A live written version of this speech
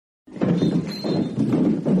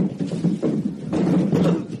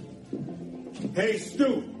Hey,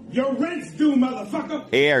 Stu, your rent's due, motherfucker.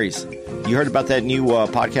 Hey, Aries, you heard about that new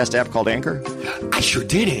podcast app called Anchor? I sure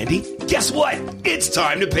did, Andy. Guess what? It's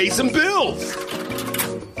time to pay some bills.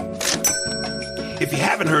 If you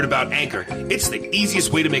haven't heard about Anchor, it's the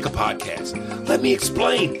easiest way to make a podcast. Let me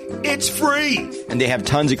explain. It's free. And they have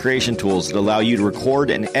tons of creation tools that allow you to record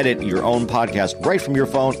and edit your own podcast right from your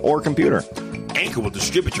phone or computer. Anchor will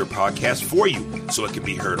distribute your podcast for you so it can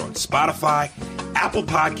be heard on Spotify, Apple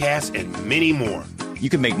Podcasts, and many more. You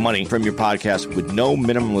can make money from your podcast with no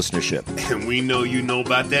minimum listenership. And we know you know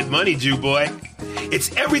about that money, Jew boy.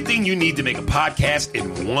 It's everything you need to make a podcast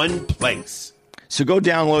in one place. So go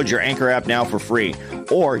download your Anchor app now for free,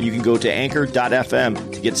 or you can go to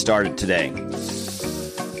anchor.fm to get started today.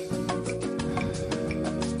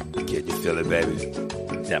 Can you feel it, baby?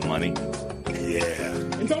 That money? Yeah.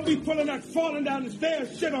 And don't be pulling that falling down the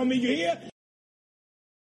stairs shit on me, you hear?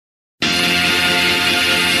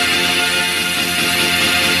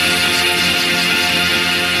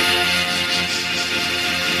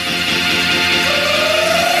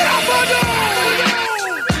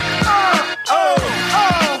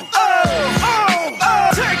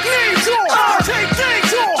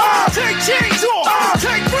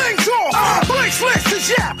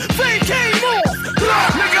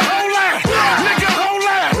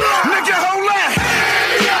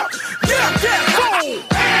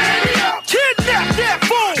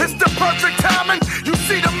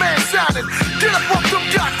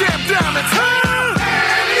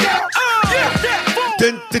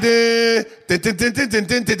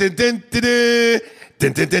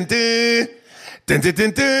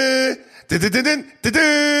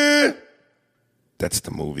 That's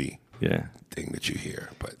the movie Yeah. thing that you hear.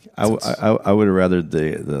 But I would have rather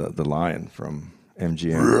the lion from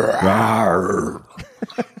MGM.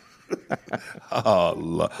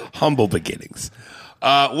 Humble beginnings.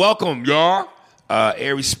 Welcome, y'all.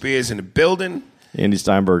 Aries Spears in the building. Andy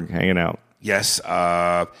Steinberg hanging out. Yes.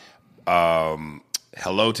 Hello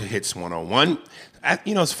to Hits 101.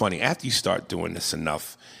 You know, it's funny. After you start doing this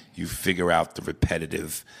enough, you figure out the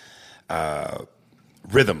repetitive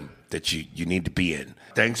rhythm that you need to be in.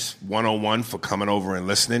 Thanks, 101, for coming over and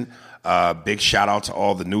listening. Big shout out to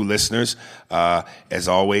all the new listeners. As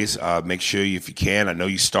always, make sure if you can, I know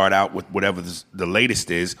you start out with whatever the latest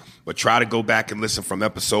is, but try to go back and listen from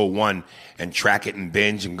episode 1 and track it and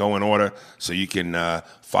binge and go in order so you can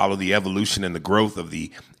follow the evolution and the growth of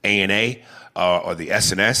the ANA or the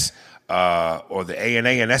SNS or the ANA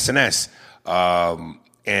and SNS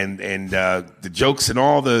and the jokes and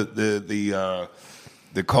all the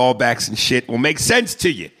callbacks and shit will make sense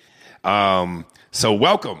to you. So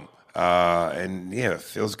welcome. And yeah, it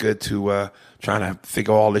feels good to trying to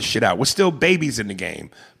figure all this shit out. We're still babies in the game,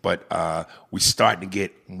 but we're starting to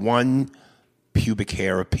get one pubic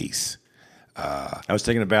hair apiece. I was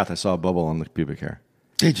taking a bath. I saw a bubble on the pubic hair.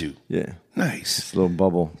 Did you? Yeah. Nice. This little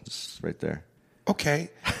bubble just right there.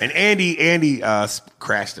 Okay. And Andy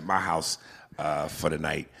crashed at my house for the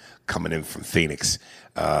night coming in from Phoenix.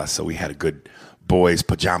 So we had a good boys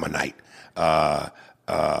pajama night. How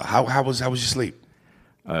was your sleep?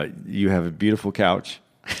 You have a beautiful couch.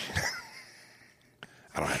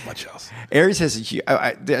 I don't have much else. Aries has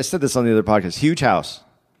I said this on the other podcast. Huge house.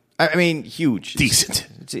 I mean, huge. Decent.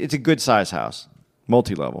 It's a good size house,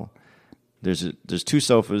 multi-level. There's 2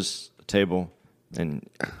 sofas, a table, and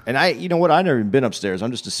I. You know what? I've never even been upstairs. I'm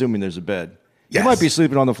just assuming there's a bed. Yes. You might be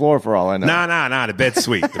sleeping on the floor for all I know. Nah. The bed's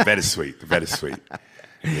sweet. The bed is sweet.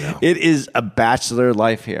 You know? It is a bachelor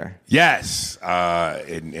life here. Yes.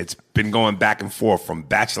 And it's been going back and forth from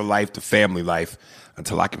bachelor life to family life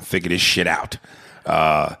until I can figure this shit out.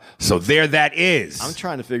 So there that is. I'm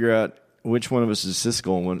trying to figure out which one of us is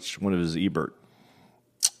Siskel and which one of us is Ebert.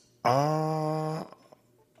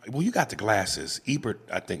 Well, you got the glasses. Ebert,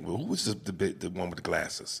 I think. Who was the one with the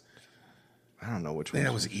glasses? I don't know which I one. think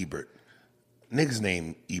that was Ebert. Niggas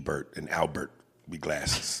named Ebert and Albert with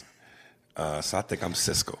glasses. So I think I'm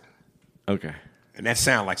Siskel. Okay. And that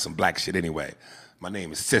sounds like some black shit anyway. My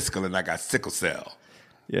name is Siskel and I got sickle cell.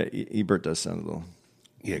 Yeah, Ebert does sound a little...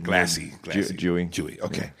 Yeah, glassy. Jewy.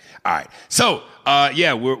 Okay. Yeah. All right. So,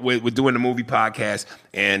 we're doing the movie podcast,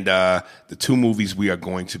 and the 2 movies we are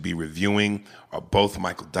going to be reviewing are both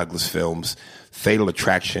Michael Douglas films, Fatal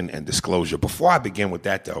Attraction and Disclosure. Before I begin with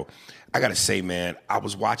that, though, I got to say, man, I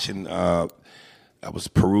was perusing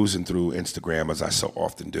through Instagram, as I so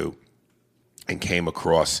often do, and came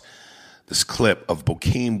across this clip of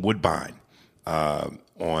Bokeem Woodbine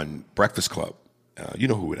on Breakfast Club. You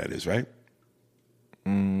know who that is, right?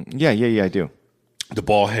 Yeah, I do. The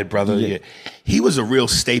bald-head brother. Yeah. He was a real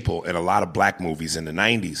staple in a lot of black movies in the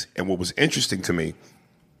 90s. And what was interesting to me,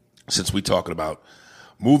 since we're talking about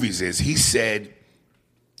movies, is he said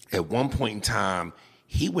at one point in time,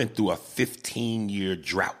 he went through a 15-year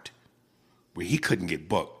drought where he couldn't get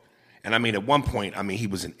booked. And I mean, at one point, I mean, he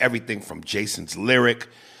was in everything from Jason's Lyric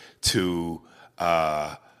to,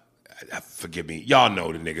 forgive me, y'all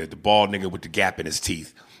know the nigga, the bald nigga with the gap in his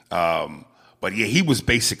teeth. But yeah, he was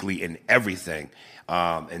basically in everything.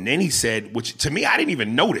 And then he said, which to me, I didn't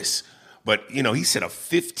even notice, but you know, he said a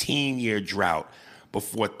 15-year drought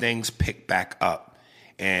before things picked back up.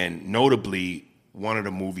 And notably, one of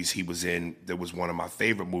the movies he was in, that was one of my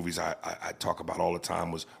favorite movies I talk about all the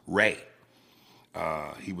time, was Ray.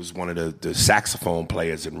 He was one of the saxophone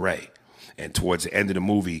players in Ray. And towards the end of the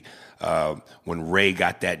movie, when Ray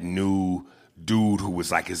got that new dude who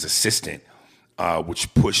was like his assistant,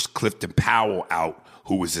 which pushed Clifton Powell out,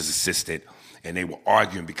 who was his assistant, and they were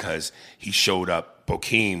arguing because he showed up,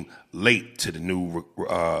 Bokeem, late to the new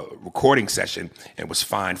recording session and was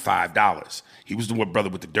fined $5. He was the one brother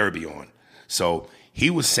with the derby on. So he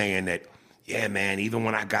was saying that, yeah, man, even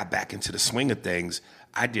when I got back into the swing of things,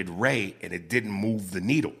 I did Ray and it didn't move the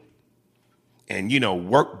needle. And, you know,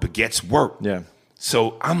 work begets work. Yeah.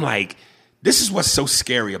 So I'm like, this is what's so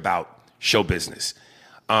scary about show business.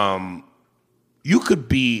 You could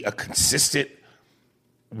be a consistent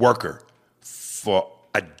worker for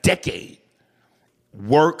a decade,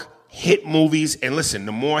 work, hit movies, and listen,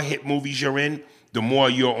 the more hit movies you're in, the more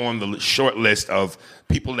you're on the short list of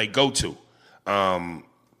people they go to. And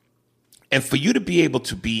for you to be able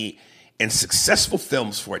to be in successful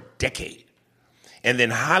films for a decade, and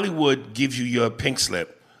then Hollywood gives you your pink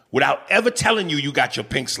slip without ever telling you you got your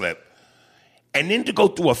pink slip, and then to go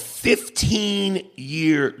through a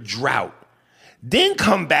 15-year drought, then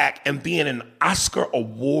come back and be in an Oscar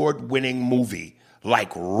award-winning movie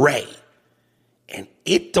like Ray, and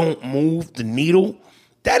it don't move the needle,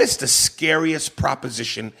 that is the scariest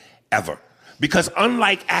proposition ever. Because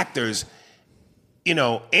unlike actors, you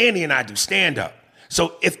know, Andy and I do stand-up.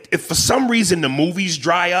 So if for some reason the movies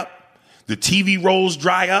dry up, the TV roles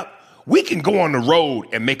dry up, we can go on the road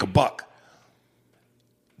and make a buck.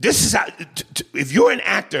 This is how, if you're an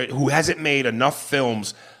actor who hasn't made enough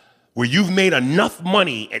films where you've made enough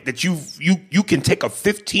money that you can take a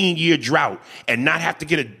 15-year drought and not have to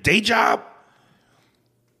get a day job,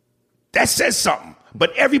 that says something.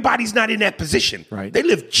 But everybody's not in that position. Right. They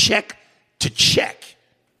live check to check.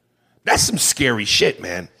 That's some scary shit,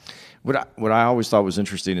 man. What I always thought was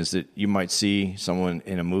interesting is that you might see someone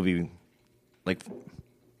in a movie, like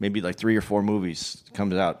maybe like 3 or 4 movies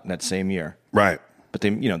comes out in that same year. Right. But they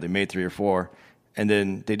made 3 or 4, and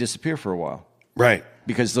then they disappear for a while. Right.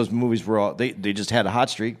 Because those movies were all, they just had a hot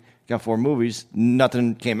streak, got 4 movies,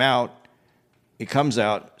 nothing came out. It comes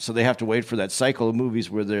out, so they have to wait for that cycle of movies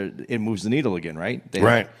where it moves the needle again, right?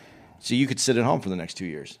 Right. So you could sit at home for the next 2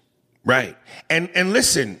 years. Right. And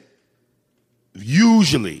listen,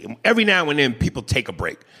 usually, every now and then, people take a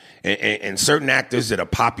break. And certain actors that are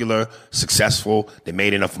popular, successful, they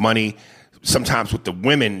made enough money. Sometimes with the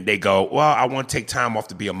women, they go, well, I want to take time off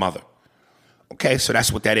to be a mother. Okay, so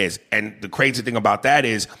that's what that is. And the crazy thing about that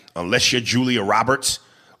is, unless you're Julia Roberts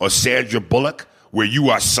or Sandra Bullock, where you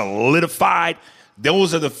are solidified,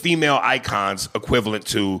 those are the female icons equivalent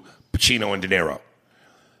to Pacino and De Niro.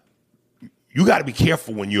 You got to be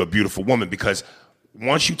careful when you're a beautiful woman, because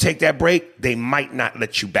once you take that break, they might not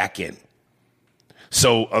let you back in.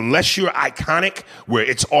 So unless you're iconic, where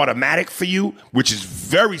it's automatic for you, which is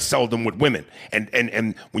very seldom with women,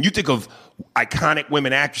 and when you think of iconic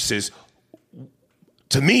women actresses,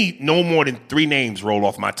 to me, no more than 3 names roll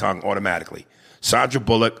off my tongue automatically: Sandra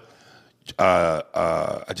Bullock,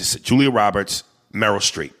 I just said Julia Roberts, Meryl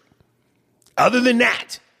Streep. Other than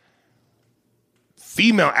that,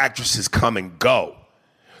 female actresses come and go.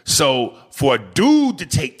 So for a dude to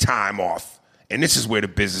take time off, and this is where the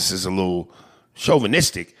business is a little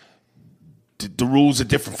chauvinistic, the rules are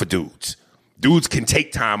different for dudes. Dudes can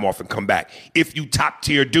take time off and come back. If you top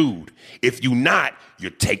tier dude, if you not,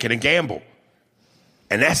 you're taking a gamble.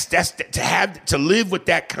 And that's to live with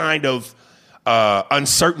that kind of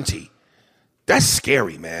uncertainty. That's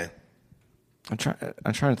scary, man. I'm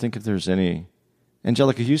trying to think if there's any.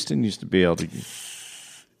 Angelica Houston used to be able to.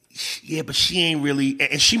 Yeah, but she ain't really,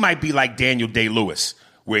 and she might be like Daniel Day-Lewis,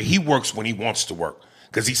 where he works when he wants to work,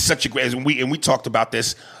 because he's such a great. And we talked about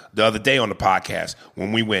this the other day on the podcast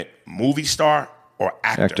when we went movie star or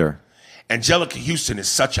actor. Angelica Houston is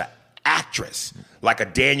such an actress, like a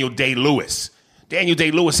Daniel Day-Lewis. Daniel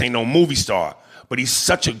Day-Lewis ain't no movie star, but he's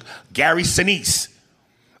such a Gary Sinise,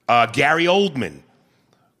 Gary Oldman,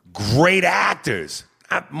 great actors,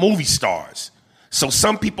 not movie stars. So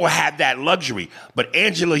some people have that luxury. But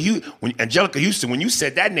Angelica Houston, when you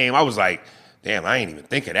said that name, I was like, damn, I ain't even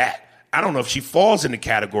think of that. I don't know if she falls in the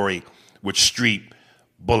category with Streep,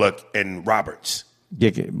 Bullock, and Roberts.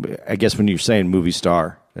 Yeah, I guess when you're saying movie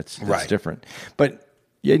star, that's Right. different. But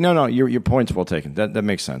yeah, no, your point's well taken. That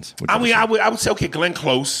makes sense. I mean, I would say, okay, Glenn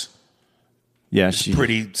Close, yeah, she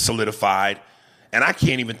pretty solidified. And I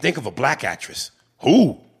can't even think of a black actress.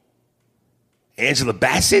 Who? Angela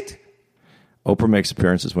Bassett? Oprah makes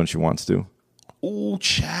appearances when she wants to. Ooh,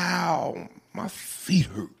 child, my feet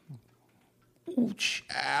hurt. Ooh,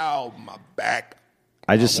 child, my back.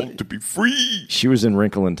 I want to be free. She was in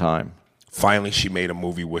Wrinkle in Time. Finally, she made a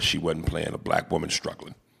movie where she wasn't playing a black woman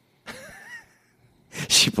struggling.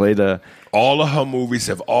 She played All of her movies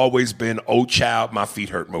have always been, oh, child, my feet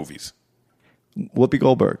hurt movies. Whoopi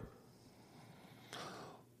Goldberg.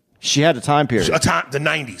 She had a time period. The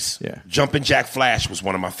 90s. Yeah. Jumpin' Jack Flash was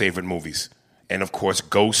one of my favorite movies. And, of course,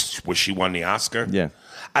 Ghost, where she won the Oscar. Yeah.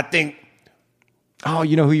 I think... Oh,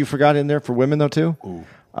 you know who you forgot in there for women, though, too? Ooh.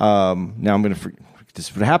 Now I'm going to... This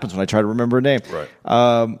is what happens when I try to remember her name.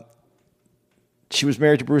 Right. She was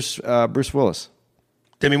married to Bruce Willis.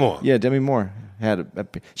 Demi Moore. Yeah, Demi Moore.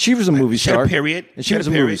 She was a movie She had star. a period. And she was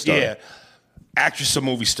a movie star. Yeah. Actress or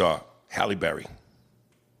movie star. Halle Berry.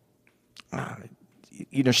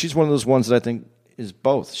 You know, she's one of those ones that I think is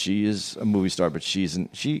both. She is a movie star, but she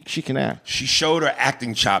can act. She showed her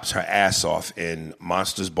acting chops, her ass off in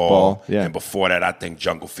Monsters Ball. Yeah. And before that, I think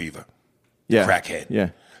Jungle Fever. Yeah. Crackhead. Yeah.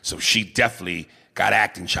 So she definitely got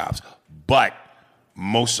acting chops. But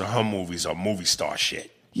most of her movies are movie star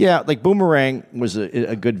shit. Yeah, like Boomerang was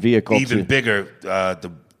a good vehicle. Even bigger,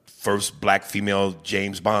 the first black female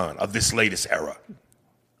James Bond of this latest era.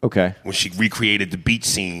 Okay. When she recreated the beach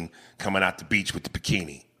scene coming out the beach with the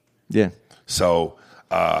bikini. Yeah. So,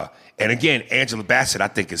 and again, Angela Bassett, I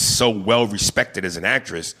think, is so well respected as an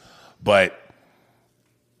actress, and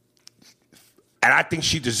I think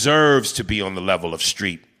she deserves to be on the level of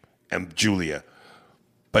Streep and Julia,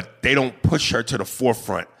 but they don't push her to the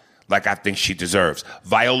forefront like I think she deserves.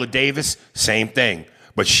 Viola Davis, same thing,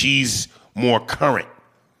 but she's more current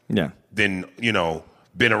Yeah. than,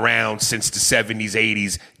 been around since the 70s,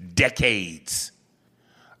 80s, decades.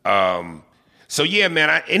 So yeah,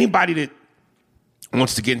 man, anybody that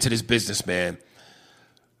wants to get into this business, man,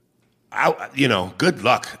 good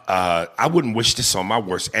luck. I wouldn't wish this on my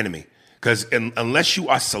worst enemy, because unless you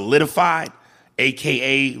are solidified,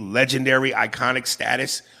 AKA legendary, iconic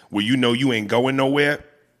status, where you ain't going nowhere,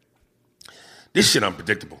 this shit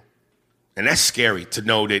unpredictable. And that's scary to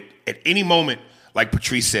know that at any moment, like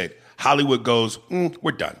Patrice said, Hollywood goes,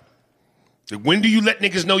 we're done. When do you let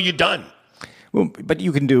niggas know you're done? Well, but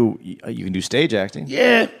you can do stage acting.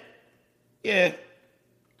 Yeah.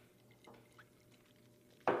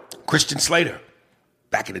 Christian Slater,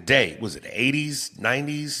 back in the day, was it the 80s,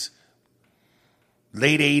 90s,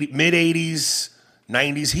 late 80s, mid 80s,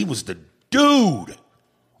 90s? He was the dude.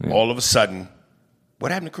 Yeah. All of a sudden,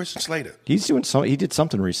 what happened to Christian Slater? He's doing he did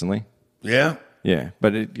something recently. Yeah? Yeah,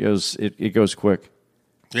 but it goes quick.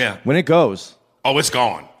 Yeah. When it goes. Oh, it's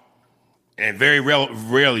gone. And very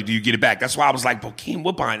rarely do you get it back. That's why I was like, Bokeem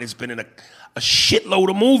Woodbine has been in a shitload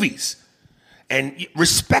of movies. And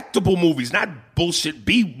respectable movies, not bullshit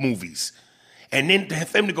B movies. And then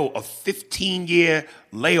for him to go a 15-year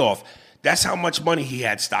layoff, that's how much money he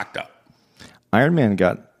had stocked up. Iron Man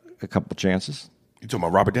got a couple chances. You talking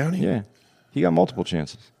about Robert Downey? Yeah. He got multiple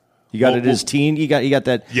chances. He got his teen. He got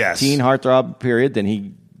that teen heartthrob period. Then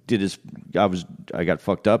he did his. I got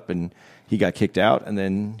fucked up, and he got kicked out, and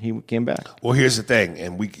then he came back. Well, here's the thing,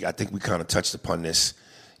 and I think we kind of touched upon this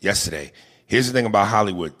yesterday. Here's the thing about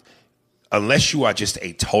Hollywood: unless you are just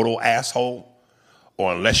a total asshole,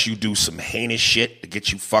 or unless you do some heinous shit to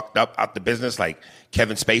get you fucked up out the business, like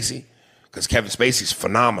Kevin Spacey, because Kevin Spacey's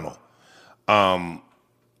phenomenal.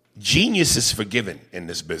 Genius is forgiven in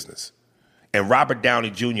this business. And Robert Downey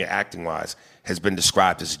Jr., acting-wise, has been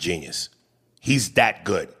described as a genius. He's that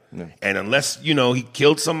good. Yeah. And unless, he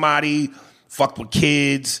killed somebody, fucked with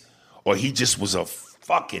kids, or he just was a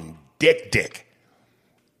fucking dick,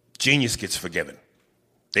 genius gets forgiven.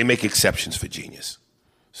 They make exceptions for genius.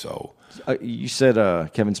 So you said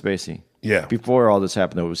Kevin Spacey. Yeah. Before all this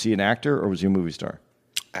happened, though, was he an actor or was he a movie star?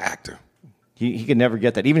 Actor. He could never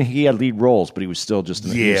get that. Even he had lead roles, but he was still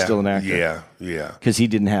he was still an actor. Yeah. Because he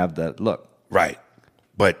didn't have that look. Right.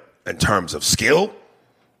 But in terms of skill,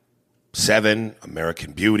 Seven,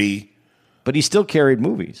 American Beauty. But he still carried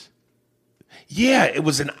movies. Yeah, it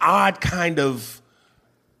was an odd kind of,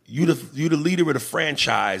 you the leader of the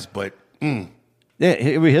franchise, but. Yeah,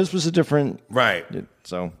 his was a different. Right.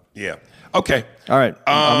 So. Yeah. Okay. All right.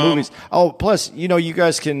 Movies. Oh, plus, you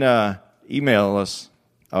guys can email us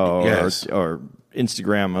Yes. or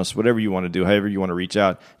Instagram us, whatever you want to do, however you want to reach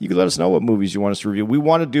out. You can let us know what movies you want us to review.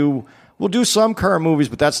 We'll do some current movies,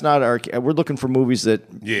 but that's not we're looking for movies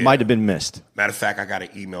that might have been missed. Matter of fact, I got an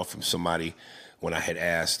email from somebody when I had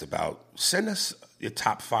asked about, send us your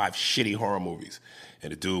top 5 shitty horror movies.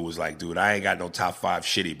 And the dude was like, dude, I ain't got no top 5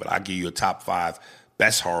 shitty, but I'll give you a top 5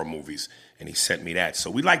 best horror movies. And he sent me that. So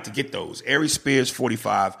we'd like to get those. Aries Spears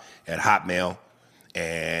 45 at Hotmail.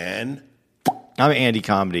 And I'm Andy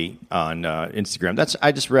Comedy on Instagram.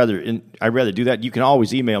 I'd rather do that. You can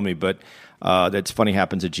always email me, but that's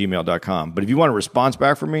funnyhappens@gmail.com. But if you want a response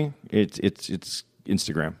back from me, it's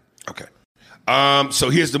Instagram. Okay. So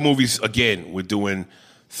here's the movies again. We're doing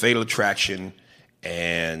Fatal Attraction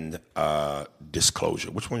and Disclosure.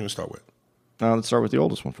 Which one you want to start with? Let's start with the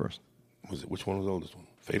oldest one first. Which one was the oldest one?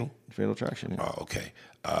 Fatal Attraction. Yeah. Oh, okay.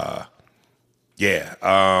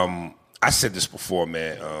 I said this before,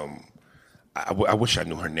 man. I wish I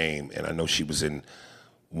knew her name, and I know she was in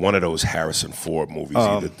one of those Harrison Ford movies,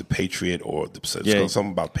 either The Patriot or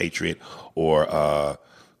something about Patriot or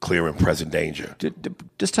Clear and Present Danger.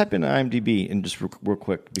 Just type in IMDb and just real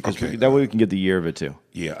quick, because that way we can get the year of it too.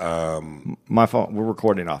 Yeah. My phone. We're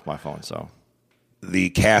recording off my phone, so. The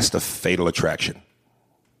cast of Fatal Attraction.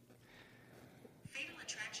 Fatal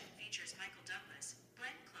Attraction features Michael Douglas,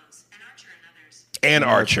 Glenn Close, and Archer and others. And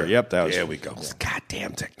Archer. Yep, that was. There we go.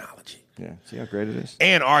 Goddamn technology. Yeah, see how great it is?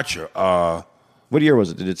 And Archer. What year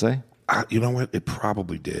was it? Did it say? You know what? It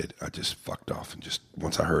probably did. I just fucked off and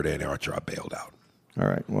once I heard Ann Archer, I bailed out. All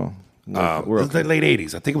right, well. It was the late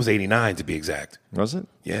 80s. I think it was 89 to be exact. Was it?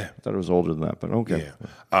 Yeah. I thought it was older than that, but okay.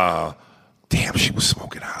 Yeah. Damn, she was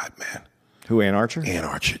smoking hot, man. Who, Ann Archer? Ann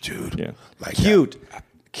Archer, dude. Yeah. Like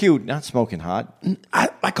Cute, not smoking hot.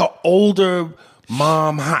 Like an older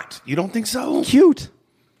mom hot. You don't think so? Cute.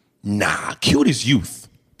 Nah, cute is youth.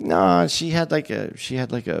 Nah, she had like a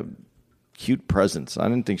cute presence. I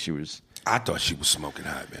didn't think she was. I thought she was smoking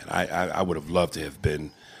hot, man. I would have loved to have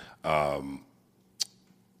been the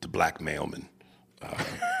black mailman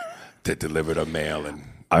that delivered her mail. And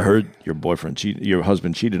I heard your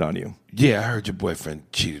husband cheated on you. Yeah, I heard your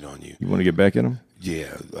boyfriend cheated on you. You want to get back at him?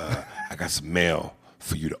 Yeah, I got some mail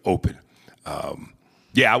for you to open.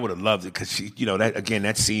 Yeah, I would have loved it because she,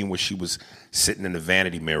 that scene where she was sitting in the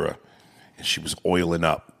vanity mirror and she was oiling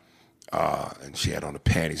up, and she had on the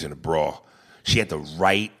panties and a bra. She had the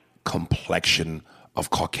right complexion of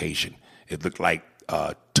Caucasian. It looked like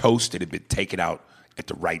toast that had been taken out at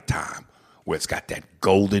the right time, where it's got that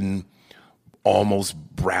golden, almost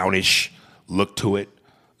brownish look to it.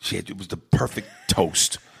 It was the perfect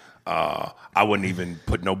toast. I wouldn't even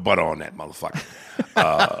put no butter on that motherfucker.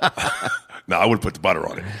 No, I wouldn't put the butter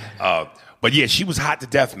on it. But yeah, she was hot to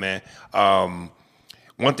death, man.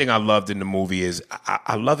 One thing I loved in the movie is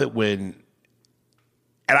I love it when,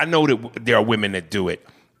 and I know that there are women that do it,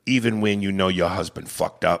 even when you know your husband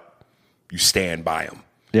fucked up, you stand by him.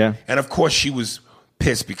 Yeah. And of course she was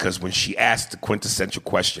pissed because when she asked the quintessential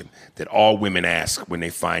question that all women ask when they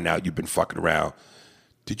find out you've been fucking around,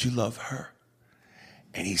 did you love her?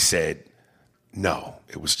 And he said, no,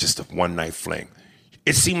 it was just a one-night fling.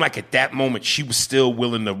 It seemed like at that moment she was still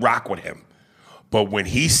willing to rock with him. But when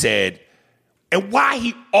he said, and why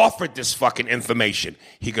he offered this fucking information,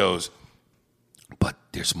 he goes, but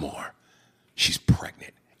there's more. She's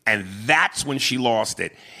pregnant. And that's when she lost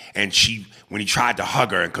it. And when he tried to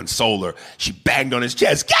hug her and console her, she banged on his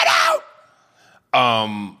chest, get out!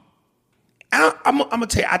 And I'm going to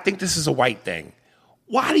tell you, I think this is a white thing.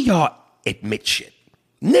 Why do y'all admit shit?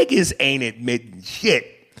 Niggas ain't admitting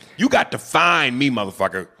shit. You got to find me,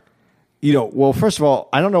 motherfucker. Well, first of all,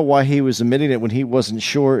 I don't know why he was admitting it when he wasn't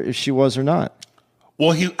sure if she was or not.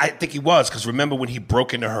 Well, I think he was, because remember when he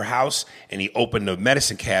broke into her house and he opened the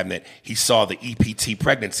medicine cabinet, he saw the EPT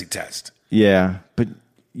pregnancy test. Yeah, but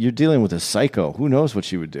you're dealing with a psycho. Who knows what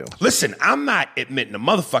she would do? Listen, I'm not admitting a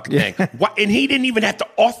motherfucking thing. And he didn't even have to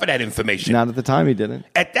offer that information. Not at the time he didn't.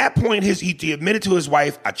 At that point, he admitted to his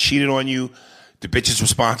wife, I cheated on you. The bitch is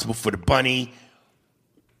responsible for the bunny.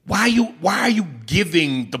 Why are you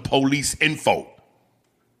giving the police info?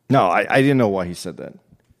 No, I didn't know why he said that.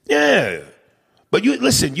 Yeah. But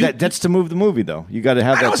that's to move the movie, though. You got to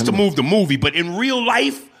have that. That was to move the movie, but in real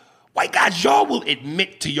life, white guys, y'all will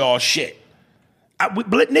admit to y'all shit.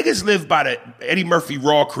 Niggas live by the Eddie Murphy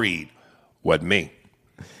Raw creed. Wasn't me.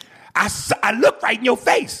 I looked right in your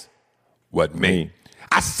face. Wasn't me.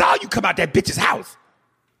 I saw you come out that bitch's house.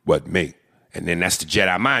 Wasn't me. And then that's the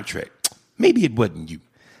Jedi mind trick. Maybe it wasn't you.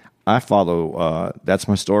 I follow. That's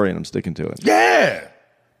my story, and I'm sticking to it. Yeah.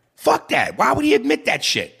 Fuck that. Why would he admit that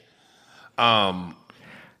shit?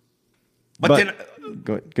 But then,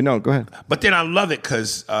 go ahead. But then I love it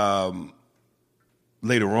because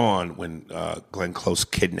later on, when Glenn Close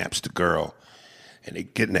kidnaps the girl, and they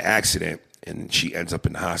get in an accident, and she ends up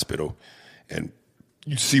in the hospital, and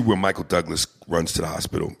you see where Michael Douglas runs to the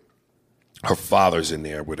hospital. Her father's in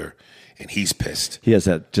there with her, and he's pissed. He has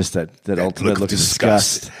that ultimate look of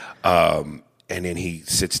disgust. And then he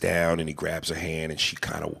sits down and he grabs her hand, and she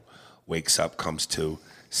kind of wakes up, comes to,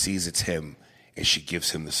 sees it's him, and she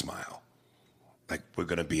gives him the smile. Like, we're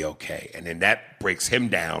going to be okay. And then that breaks him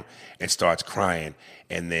down and starts crying.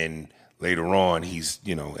 And then later on, he's,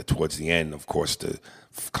 towards the end, of course, the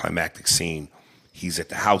climactic scene, he's at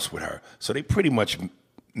the house with her. So they pretty much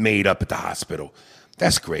made up at the hospital.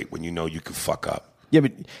 That's great when you know you can fuck up. Yeah,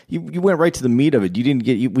 but you went right to the meat of it. We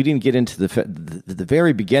didn't get into the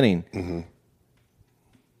very beginning. Mm-hmm.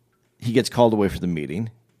 He gets called away for the meeting.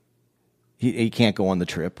 He can't go on the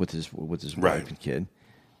trip with his wife and kid,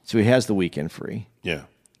 so he has the weekend free. Yeah,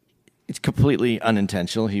 it's completely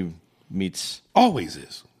unintentional. He meets. Always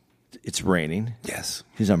is. It's raining. Yes.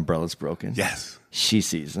 His umbrella's broken. Yes. She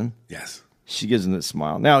sees him. Yes. She gives him this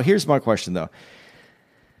smile. Now, here's my question though.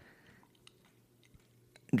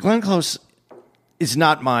 Glenn Close is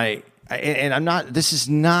not and I'm not. This is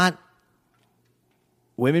not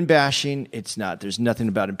women bashing. It's not. There's nothing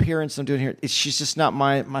about appearance I'm doing here. She's just not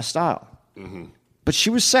my style. Mm-hmm. But she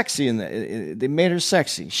was sexy they made her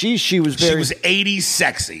sexy. She was very. She was 80s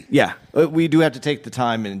sexy. Yeah, we do have to take the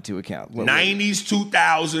time into account. 90s,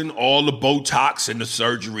 2000, all the Botox and the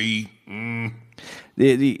surgery. The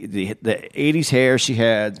 80s hair she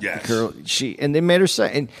had. Yes. The curl, and they made her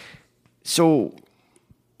sexy. And so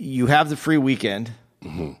you have the free weekend.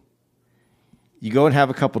 Mm-hmm. You go and have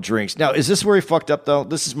a couple drinks. Now, is this where he fucked up, though?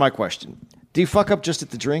 This is my question. Do you fuck up just at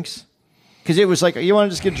the drinks? Because it was like, you want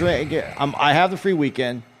to just get a drink? I have the free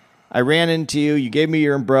weekend. I ran into you. You gave me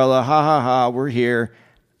your umbrella. Ha, ha, ha. We're here.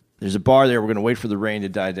 There's a bar there. We're going to wait for the rain to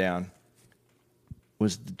die down.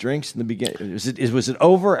 Was the drinks in the beginning? Was it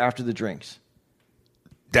over after the drinks?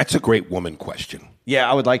 That's a great woman question. Yeah,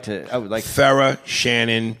 I would like to. Farrah,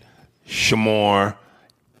 Shannon, Shamor,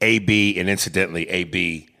 AB, and incidentally,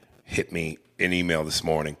 AB hit me an email this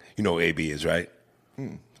morning. You know who AB is, right?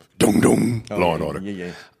 Dong dong. Law and Order.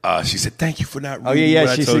 Yeah. She said, "Thank you for not reading." Oh yeah.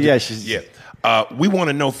 What She I told said, you. yeah. We want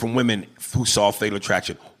to know from women who saw Fatal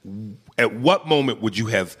Attraction. At what moment would you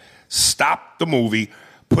have stopped the movie,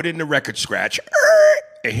 put in the record scratch,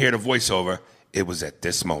 and hear the voiceover? It was at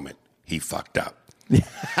this moment he fucked up.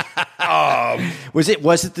 Was it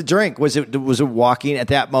the drink? Was it walking at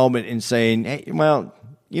that moment and saying, "Hey, well,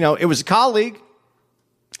 it was a colleague."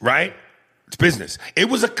 Right? It's business. It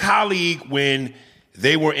was a colleague when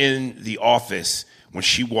they were in the office when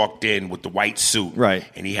she walked in with the white suit. Right.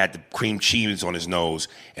 And he had the cream cheese on his nose,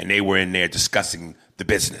 and they were in there discussing the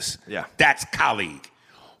business. Yeah. That's colleague.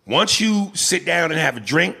 Once you sit down and have a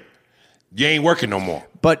drink, you ain't working no more.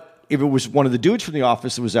 But if it was one of the dudes from the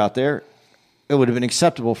office that was out there, it would have been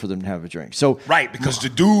acceptable for them to have a drink. So right, because the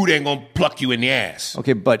dude ain't gonna pluck you in the ass.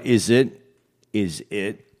 Okay, but is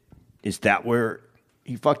that where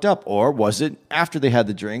he fucked up, or was it after they had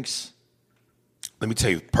the drinks? Let me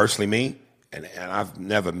tell you, personally, me, and I've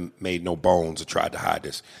never made no bones or tried to hide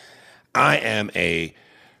this. I am a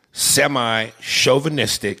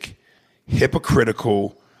semi-chauvinistic,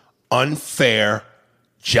 hypocritical, unfair,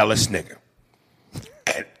 jealous nigga.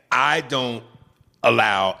 And I don't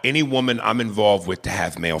allow any woman I'm involved with to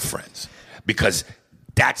have male friends because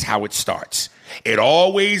that's how it starts. It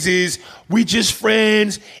always is, we just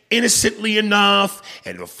friends, innocently enough,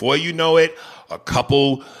 and before you know it, a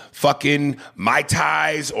couple fucking Mai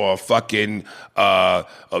Tais or fucking a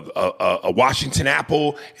Washington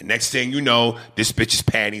apple, and next thing you know, this bitch's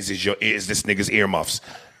panties is this nigga's earmuffs.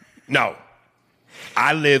 No.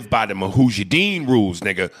 I live by the Mujahideen rules,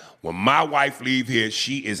 nigga. When my wife leave here,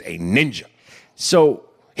 she is a ninja. So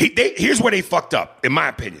here's where they fucked up, in my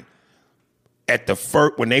opinion. At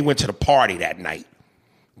when they went to the party that night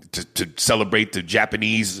to celebrate the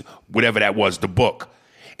Japanese, whatever that was, the book,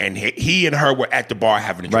 and he and her were at the bar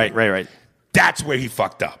having a drink. Right. That's where he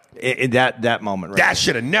fucked up. In that moment, right? That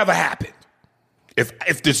should have never happened.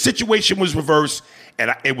 If the situation was reversed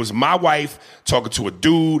and it was my wife talking to a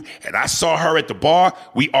dude and I saw her at the bar,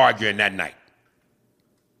 we arguing that night.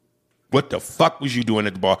 What the fuck was you doing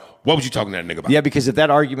at the bar? What was you talking to that nigga about? Yeah, because if that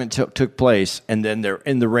argument took place and then they're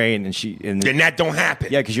in the rain and then that don't happen.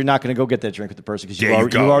 Yeah, because you're not going to go get that drink with the person because you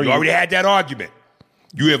already had that argument.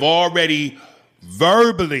 You have already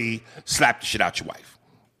verbally slapped the shit out your wife.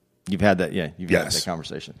 You've had that, yeah. You've had that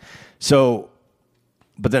conversation. So,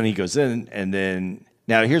 but then he goes in, and then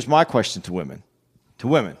now here's my question to women.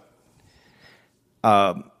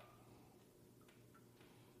 if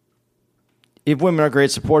women are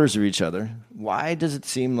great supporters of each other, why does it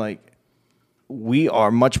seem like we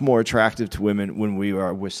are much more attractive to women when we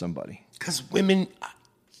are with somebody? Because women are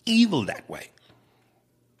evil that way.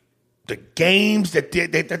 The games that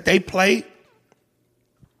they play,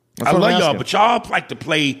 I love y'all, but y'all like to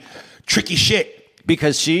play tricky shit.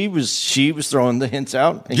 Because she was throwing the hints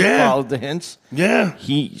out, and he followed the hints. Yeah,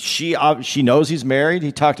 she knows he's married.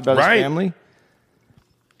 He talked about his family.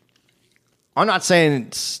 I'm not saying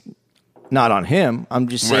it's not on him. I'm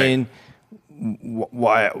just saying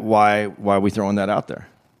why are we throwing that out there?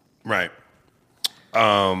 Right.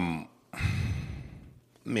 Let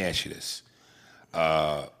me ask you this: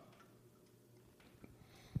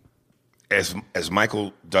 as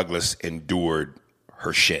Michael Douglas endured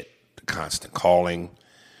her shit, the constant calling,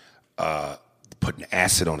 putting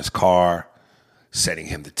acid on his car, sending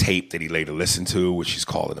him the tape that he later listened to, which she's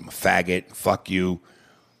calling him a faggot, fuck you.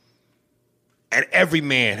 And every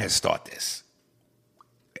man has thought this.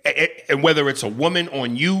 And whether it's a woman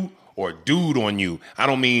on you or a dude on you, I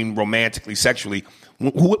don't mean romantically, sexually.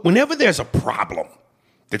 Whenever there's a problem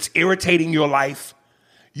that's irritating your life,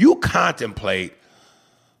 you contemplate,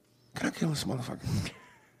 can I kill this motherfucker?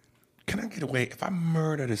 Can I get away? If I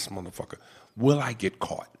murder this motherfucker, will I get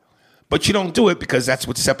caught? But you don't do it because that's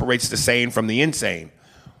what separates the sane from the insane.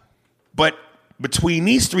 But between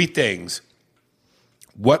these three things,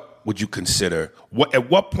 what would you consider? At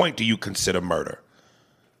what point do you consider murder?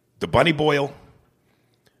 The bunny boil,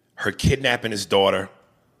 her kidnapping his daughter,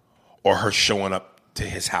 or her showing up to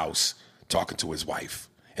his house, talking to his wife,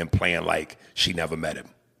 and playing like she never met him?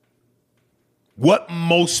 What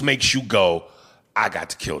most makes you go, I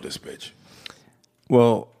got to kill this bitch?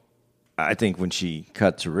 Well, I think when she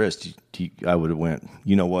cut her wrist, I would have went,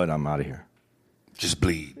 you know what, I'm out of here. Just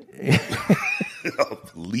bleed. I'll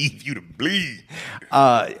leave you to bleed.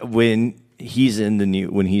 When he's in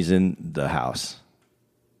the house.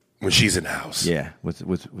 When she's in the house. Yeah. With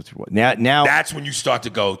now that's when you start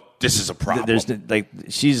to go, this is a problem. There's like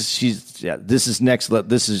this is next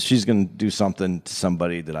she's gonna do something to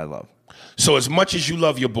somebody that I love. So as much as you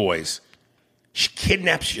love your boys, she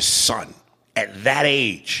kidnaps your son at that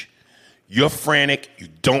age. You're frantic. You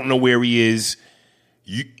don't know where he is.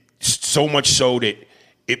 So much so that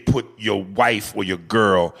it put your wife or your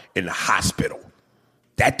girl in the hospital.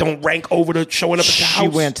 That don't rank over to showing up at the house? She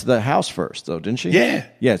went to the house first, though, didn't she? Yeah.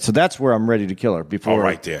 Yeah, so that's where I'm ready to kill her. Before. Oh,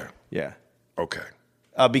 right there. Yeah. Okay.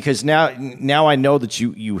 Because now I know that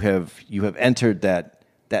you have entered that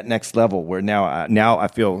next level where now I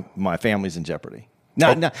feel my family's in jeopardy.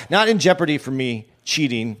 Not in jeopardy for me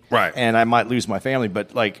cheating, right? And I might lose my family,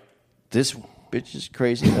 but like this bitch is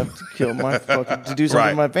crazy enough to kill my to do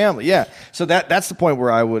something to my family. Yeah. So that's the point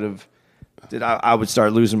where I would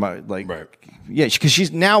start losing my right. Yeah,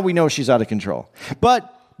 because now we know she's out of control.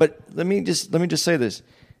 But let me just say this.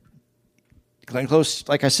 Glenn Close,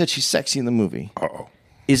 like I said, she's sexy in the movie. Uh-oh.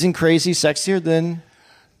 Isn't crazy sexier than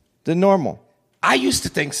normal? I used to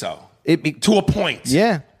think so. To a point.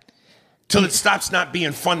 Yeah. Till it stops not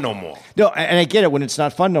being fun no more. No, and I get it when it's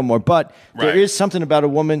not fun no more, but there is something about a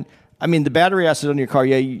woman. I mean, the battery acid on your car,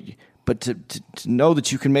 but to know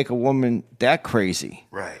that you can make a woman that crazy.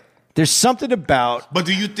 Right. There's something about... But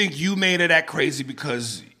do you think you made her that crazy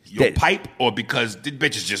because your pipe or because the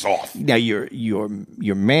bitch is just off? Now,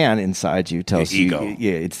 your man inside you tells you... Ego.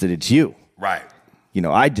 Yeah, it's you. Right.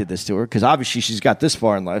 I did this to her because obviously she's got this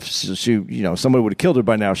far in life. So somebody would have killed her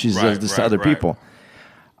by now. She's does this to other people.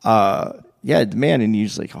 The man, and you're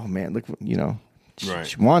just like, oh man, look,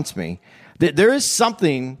 she wants me. There is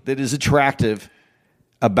something that is attractive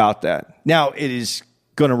about that. Now, it is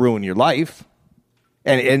going to ruin your life.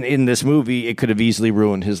 And in this movie, it could have easily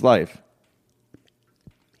ruined his life.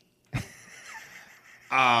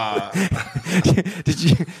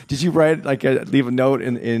 Did you write leave a note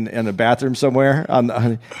in a bathroom somewhere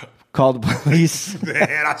call the police?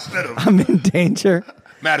 Man, I should have. I'm in danger.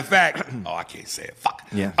 Matter of fact, I can't say it. Fuck.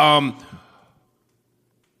 Yeah.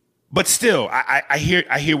 But still, I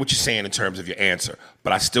hear what you're saying in terms of your answer.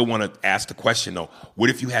 But I still want to ask the question though: what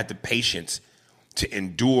if you had the patience to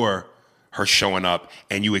endure her showing up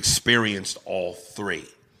and you experienced all three?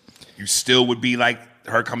 You still would be like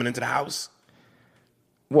her coming into the house?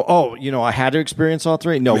 Well, I had to experience all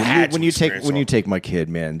three. No, when you take my kid,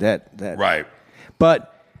 man, that right.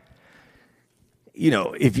 But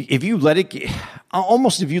if you let it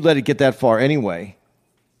get that far anyway,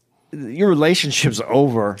 your relationship's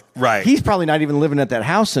over. Right. He's probably not even living at that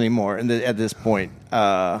house anymore. At this point,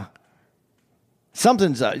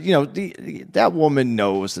 something's that woman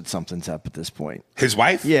knows that something's up at this point. His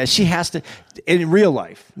wife? Yeah, she has to in real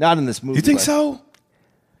life, not in this movie. You think so?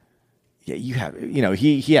 Yeah, you have. You know,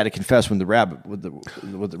 he had to confess when the rabbit with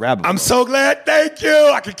the rabbit. I'm so glad. Thank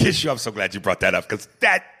you. I can kiss you. I'm so glad you brought that up because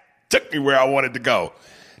that took me where I wanted to go.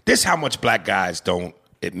 This is how much black guys don't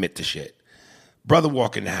admit to shit. Brother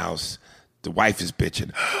walk in the house, the wife is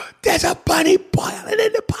bitching. There's a bunny boiling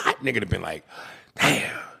in the pot. Nigga have been like,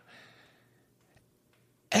 damn.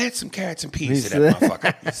 Add some carrots and peas to that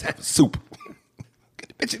motherfucker. Let's have a soup.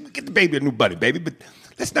 Get the baby a new bunny, baby. But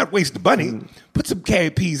let's not waste the bunny. Put some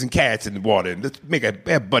peas and carrots in the water and let's make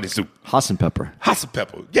a bunny soup. Hassan pepper. Hassan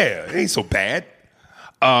pepper. Yeah, it ain't so bad.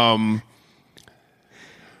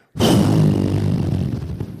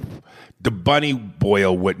 The bunny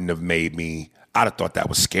boil wouldn't have made me. I'd have thought that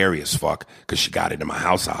was scary as fuck because she got into my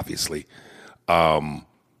house, obviously.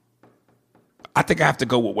 I think I have to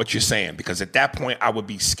go with what you're saying because at that point I would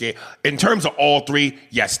be scared. In terms of all three,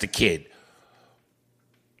 yes, the kid.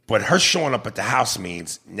 But her showing up at the house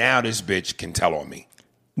means now this bitch can tell on me.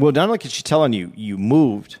 Well, not only can she tell on you, you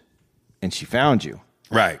moved and she found you.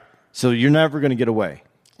 Right. So you're never going to get away.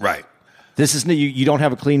 Right. This is you don't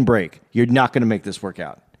have a clean break. You're not going to make this work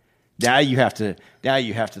out. Now you have to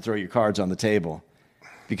throw your cards on the table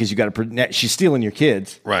because you got to. She's stealing your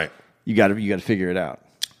kids. Right. You got to figure it out.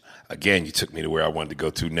 Again, you took me to where I wanted to go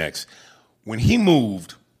to next. When he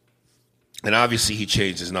moved, and obviously he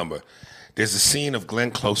changed his number, there's a scene of Glenn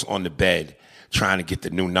Close on the bed trying to get the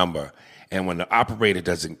new number. And when the operator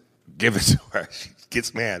doesn't give it to her, she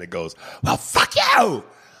gets mad and goes, well, fuck you.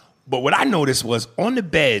 But what I noticed was on the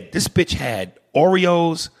bed, this bitch had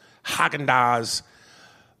Oreos, Haagen-Dazs,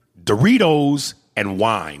 Doritos, and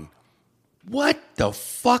wine. What the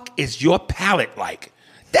fuck is your palate like?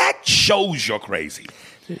 That shows you're crazy.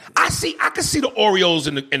 I can see the Oreos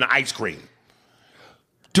in the ice cream.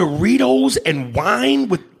 Doritos and wine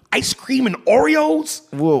with ice cream and Oreos?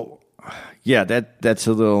 Well, yeah, that's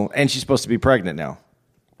a little. And she's supposed to be pregnant now,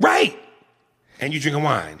 right? And you drinking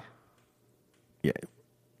wine? Yeah.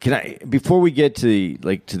 Can I before we get to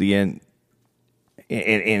the end?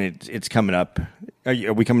 And it's coming up.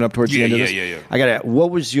 Are we coming up towards the end of this? Yeah. I gotta.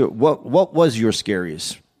 What was your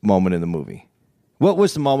scariest moment in the movie? What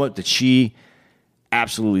was the moment that she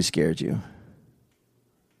absolutely scared you?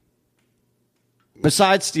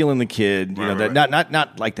 Besides stealing the kid, Right.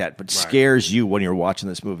 not like that, but scares you when you're watching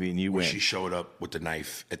this movie and you win. She showed up with the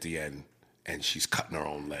knife at the end and she's cutting her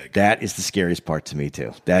own leg. That is the scariest part to me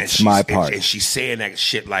too. That's my part. And she's saying that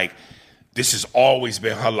shit like this has always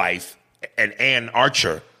been her life, and Ann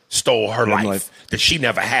Archer stole her life that she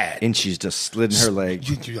never had. And she's just slitting her leg.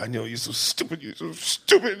 I know you're so stupid. You're so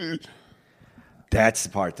stupid. That's the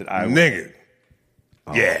part that I nigga.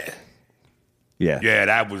 Oh. Yeah. Yeah.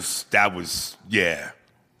 That was yeah.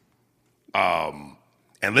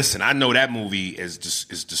 And listen, I know that movie is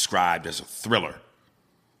described as a thriller,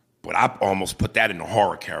 but I almost put that in the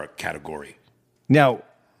horror category. Now,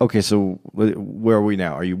 okay, so where are we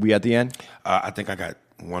now? We at the end? I think I got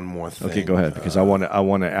one more thing. Okay, go ahead because I want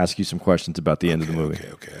to ask you some questions about the end of the movie.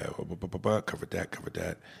 Okay. Covered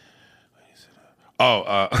that.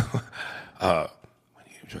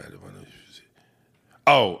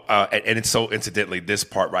 And it's so incidentally this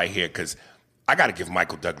part right here because I got to give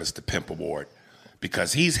Michael Douglas the Pimp Award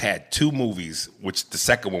because he's had two movies, which the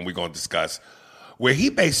second one we're going to discuss, where he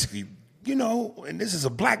basically, and this is a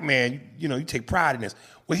black man, you take pride in this,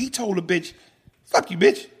 where he told a bitch, fuck you,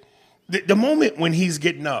 bitch. The moment when he's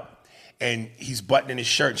getting up and he's buttoning his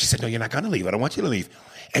shirt, and she said, no, you're not going to leave. I don't want you to leave.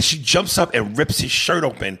 And she jumps up and rips his shirt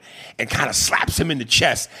open and kind of slaps him in the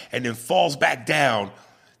chest and then falls back down.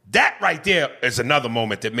 That right there is another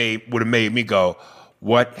moment that would have made me go,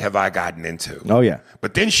 what have I gotten into? Oh, yeah.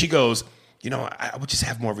 But then she goes, I would just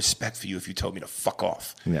have more respect for you if you told me to fuck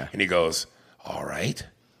off. Yeah. And he goes, all right,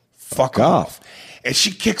 fuck off. And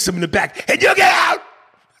she kicks him in the back, and you get out.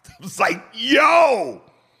 I was like, yo.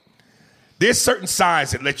 There's certain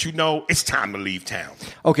signs that let you know it's time to leave town.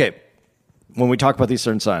 Okay, when we talk about these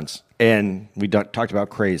certain signs, and we talked about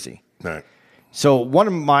crazy. Right. So one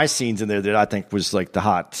of my scenes in there that I think was like the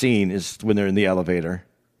hot scene is when they're in the elevator.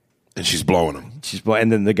 And she's blowing him.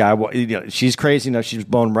 And then the guy, she's crazy enough. She's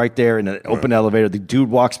blown right there in an open elevator. The dude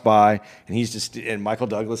walks by, and Michael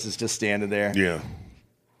Douglas is just standing there. Yeah.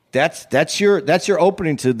 That's your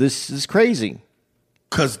opening to this is crazy.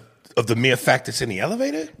 Because of the mere fact it's in the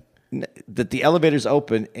elevator? That the elevator's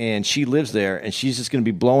open and she lives there and she's just going to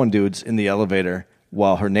be blowing dudes in the elevator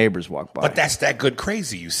while her neighbors walk by. But that's that good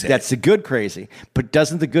crazy you said. That's the good crazy. But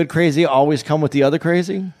doesn't the good crazy always come with the other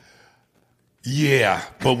crazy? Yeah,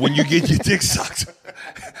 but when you get your dick sucked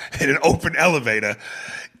in an open elevator,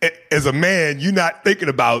 as a man, you're not thinking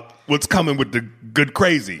about what's coming with the good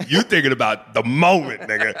crazy. You're thinking about the moment,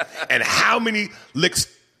 nigga, and how many licks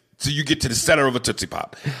till you get to the center of a Tootsie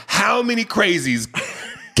Pop. How many crazies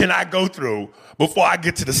can I go through before I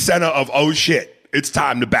get to the center of, oh shit, it's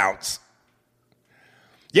time to bounce?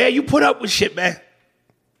 Yeah, you put up with shit, man.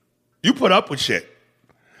 You put up with shit.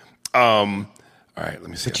 All right, let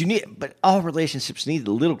me see. But all relationships need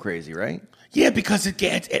a little crazy, right? Yeah, because it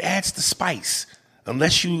adds the spice.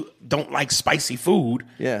 Unless you don't like spicy food.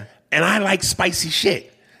 Yeah. And I like spicy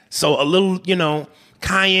shit. So a little,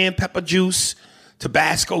 cayenne pepper juice,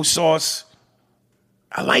 Tabasco sauce.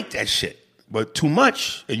 I like that shit. But too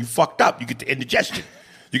much, and you fucked up. You get the indigestion.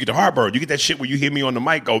 You get the heartburn. You get that shit where you hear me on the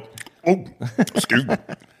mic go, oh, excuse me.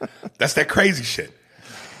 That's that crazy shit.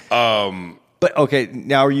 But okay,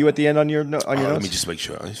 now are you at the end on your notes? Let me just make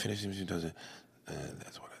sure. That's what I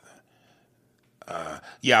thought.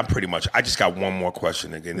 Yeah, I'm pretty much. I just got one more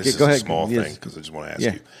question. Again, this is a small thing because I just want to ask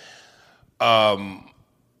you.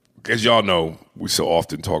 As y'all know, we so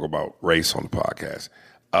often talk about race on the podcast.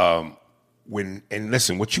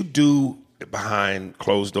 Listen, what you do behind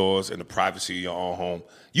closed doors in the privacy of your own home,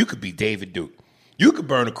 you could be David Duke. You could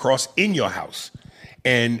burn a cross in your house.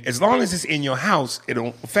 And as long as it's in your house, it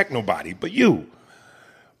don't affect nobody but you.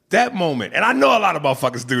 That moment, and I know a lot of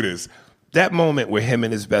motherfuckers do this, that moment where him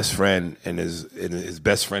and his best friend and his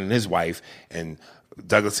best friend and his wife and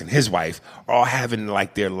Douglas and his wife are all having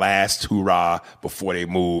like their last hurrah before they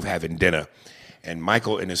move, having dinner. And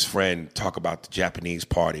Michael and his friend talk about the Japanese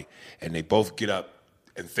party, and they both get up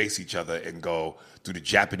and face each other and go do the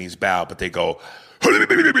Japanese bow, but they go,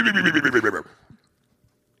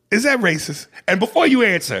 is that racist? And before you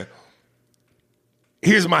answer,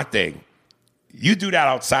 here's my thing. You do that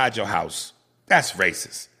outside your house, that's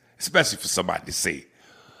racist, especially for somebody to see.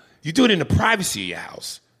 You do it in the privacy of your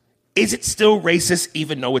house. Is it still racist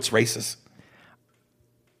even though it's racist?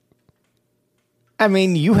 I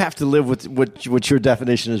mean, you have to live with what your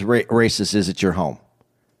definition is racist is at your home.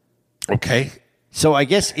 Okay. So I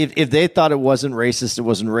guess if they thought it wasn't racist, it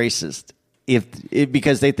wasn't racist.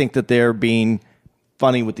 Because they think that they're being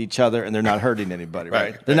funny with each other and they're not hurting anybody,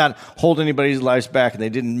 right? They're not holding anybody's lives back, and they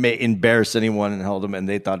didn't embarrass anyone and hold them, and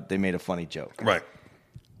they thought they made a funny joke. Right.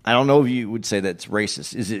 I don't know if you would say that's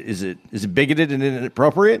racist. Is it bigoted and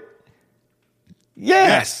inappropriate?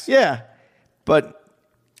 Yes. Yeah. But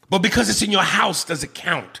because it's in your house, does it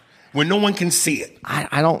count when no one can see it?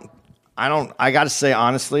 I don't. I got to say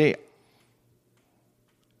honestly,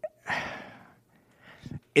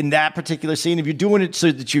 in that particular scene, if you're doing it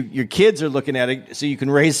so that your kids are looking at it, so you can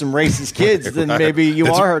raise some racist kids, then maybe you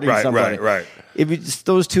are hurting somebody. Right. If it's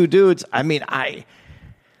those two dudes, I mean, I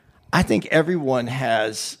think everyone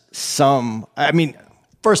has some. I mean,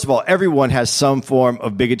 first of all, everyone has some form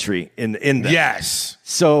of bigotry in them. Yes.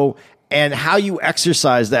 So, and how you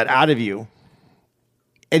exercise that out of you,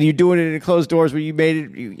 and you're doing it in closed doors where you made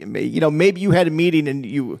it. Maybe you had a meeting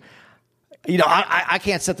and I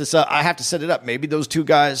can't set this up. I have to set it up. Maybe those two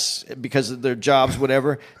guys, because of their jobs,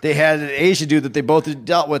 whatever, they had an Asian dude that they both had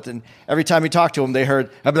dealt with, and every time he talked to them, they heard.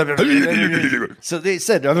 So they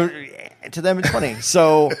said to them, it's funny.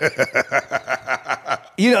 So,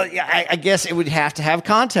 I guess it would have to have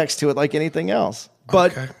context to it, like anything else.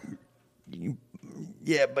 But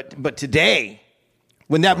but today,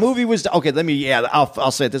 when that movie was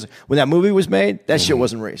I'll say it this way: when that movie was made, that shit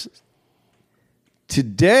wasn't racist.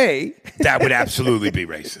 Today, that would absolutely be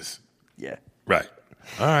racist. Yeah. Right.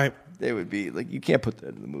 All right. They would be like, you can't put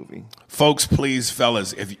that in the movie. Folks, please,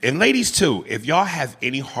 fellas, and ladies too, if y'all have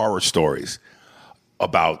any horror stories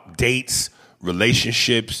about dates,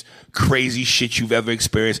 relationships, crazy shit you've ever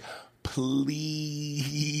experienced,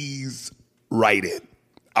 please write it.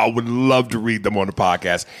 I would love to read them on the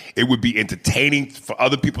podcast. It would be entertaining for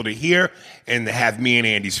other people to hear and to have me and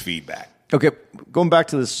Andy's feedback. Okay, going back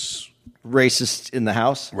to this racist in the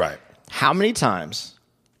house. Right. How many times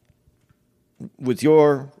with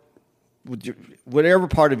your whatever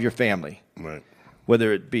part of your family, right,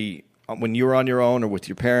 whether it be when you were on your own or with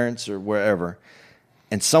your parents or wherever,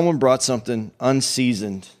 and someone brought something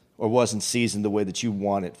unseasoned or wasn't seasoned the way that you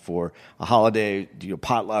want it for a holiday,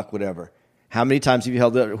 potluck, whatever, how many times have you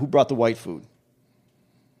held that? Who brought the white food?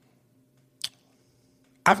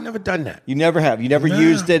 I've never done that. You never have. You never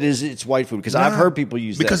used it as it's white food, because I've heard people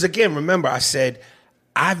use that. Because again, remember I said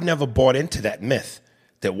I've never bought into that myth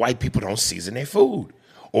that white people don't season their food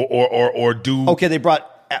or do. Okay, they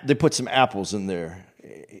put some apples in there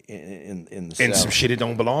in the and salad. some shit it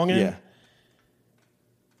don't belong in. Yeah.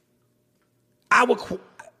 I would.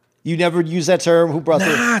 You never use that term? Who brought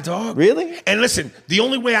dog. Really? And listen, the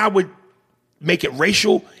only way I would make it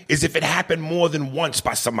racial is if it happened more than once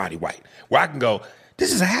by somebody white, where I can go,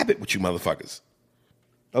 this is a habit with you motherfuckers.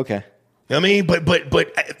 Okay. You know what I mean?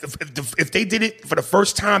 But if they did it for the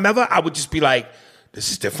first time ever, I would just be like, this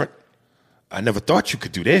is different. I never thought you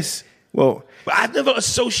could do this. Well, But I've never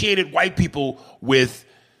associated white people with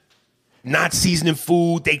not seasoning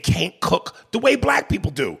food. They can't cook the way black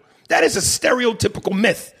people do. That is a stereotypical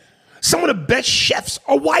myth. Some of the best chefs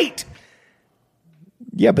are white.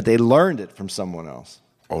 yeah, but they learned it from someone else.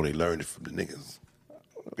 Oh, they learned it from the niggas.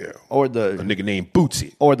 Yeah. Or A the nigga named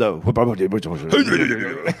Bootsy. or the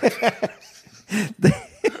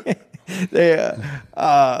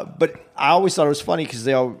but I always thought it was funny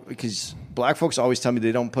because black folks always tell me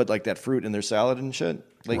they don't put like that fruit in their salad and shit.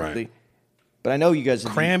 Like Right. but I know you guys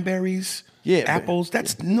Cranberries, Yeah, but- apples,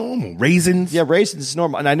 that's normal. Raisins. Yeah, raisins is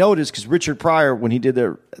normal, and I know it is because Richard Pryor, when he did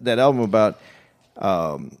that album about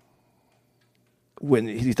when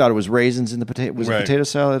he thought it was raisins in the potato, was it Right. potato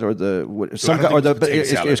salad or the I don't think it was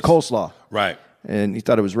potato it was salad. coleslaw, Right. and he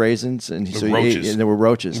thought it was raisins, and so he roaches. ate, and there were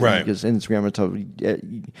roaches, Right. Because Instagram told me, yeah,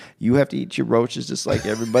 you have to eat your roaches just like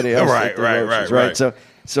everybody else. Right, ate their right, roaches, right, right.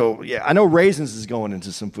 So yeah, I know raisins is going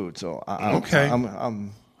into some food, so Okay.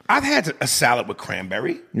 I'm I've had a salad with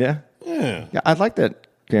cranberry. yeah, I like that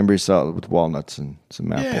cranberry salad with walnuts and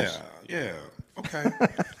some apples. Yeah. Okay.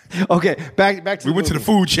 Okay, back to We went to the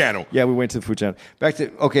food channel. Yeah, we went to the food channel. Back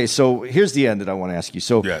to okay. So here's the end that I want to ask you.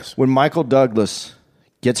 So Yes. when Michael Douglas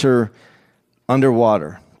gets her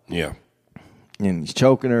underwater Yeah. and he's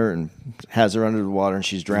choking her and has her under the water and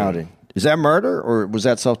she's drowning, is that murder or was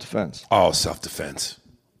that self-defense Oh, self-defense.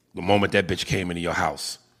 The moment that bitch came into your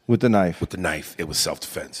house with the knife? with the knife, it was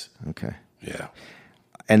self-defense. Okay, Yeah.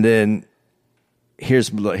 and then here's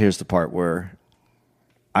the part where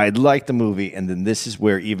I like the movie, and then this is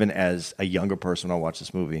where even as a younger person, when I watch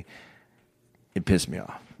this movie, it pissed me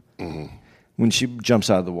off. When she jumps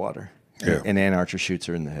out of the water Yeah. and Ann Archer shoots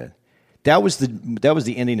her in the head. That was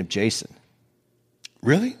the ending of Jason.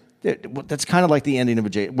 Really? That's kind of like the ending of a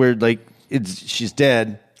Jason, where like she's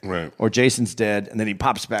dead, Right. or Jason's dead, and then he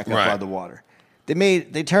pops back up Right. out of the water.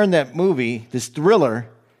 They turned that movie, this thriller.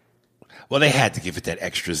 Well, they had to give it that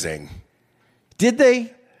extra zing. Did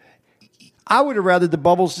they? I would have rather the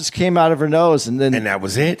bubbles just came out of her nose and then And that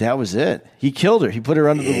was it? That was it. He killed her. He put her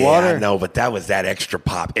under the Yeah, water. I know, but that was that extra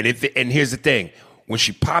pop. And here's the thing. When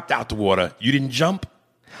she popped out the water, you didn't jump?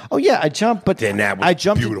 Oh yeah, I jumped, but Then that was I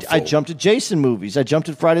jumped. beautiful. I jumped at Jason movies. I jumped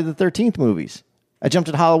at Friday the 13th movies. I jumped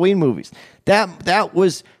at Halloween movies. That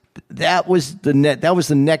was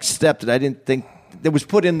the next step that I didn't think that was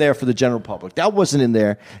put in there for the general public. That wasn't in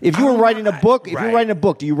there. If you were writing a book,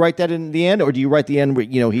 do you write that in the end, or do you write the end where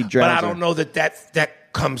he drowns? But I her? don't know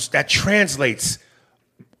that translates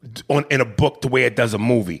in a book the way it does a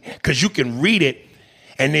movie. Because you can read it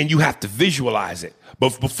and then you have to visualize it.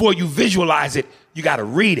 But before you visualize it, you got to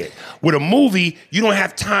read it. With a movie, you don't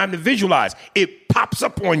have time to visualize. It pops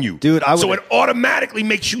up on you. Dude, so it automatically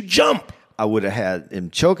makes you jump. I would have had him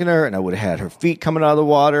choking her, and I would have had her feet coming out of the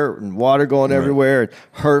water, and water going everywhere, and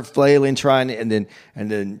her flailing, trying, and then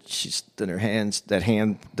her hands,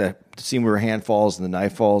 that scene where her hand falls and the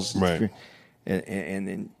knife falls, Right. and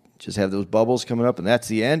then just have those bubbles coming up, and that's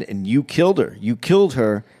the end. And you killed her. You killed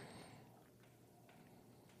her.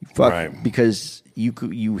 Right. Because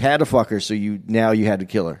you had to fuck her, so now you had to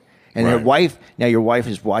kill her, and Right. her wife. Now your wife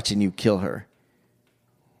is watching you kill her.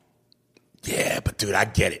 Yeah, but dude, I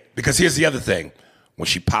get it. Because here's the other thing. When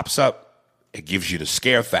she pops up, it gives you the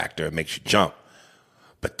scare factor. It makes you jump.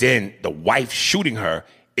 But then the wife shooting her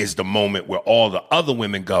is the moment where all the other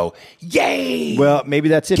women go, yay! Well, maybe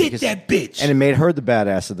that's it. Get because- that bitch. And it made her the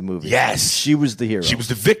badass of the movie. Yes. She was the hero. She was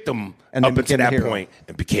the victim And then up until became the that hero. point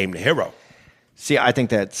and became the hero. See, I think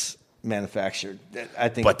that's manufactured. I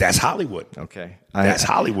think, But that's Hollywood. okay, That's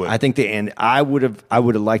Hollywood. I think the end. I would have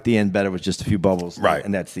liked the end better with just a few bubbles, Right.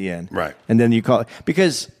 And that's the end, Right. And then you call it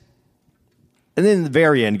because, and then the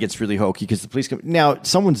very end gets really hokey because the police come. Now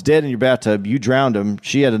someone's dead in your bathtub. You drowned him.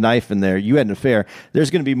 She had a knife in there. You had an affair. There's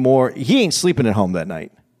going to be more. He ain't sleeping at home that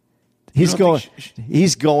night. He's don't going. think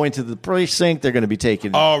He's going to the precinct. They're going to be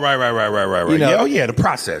taking. Oh, right. You know- Yeah, oh, yeah, the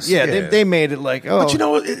process. Yeah, they made it like, oh. But you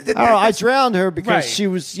know, I drowned her because Right. she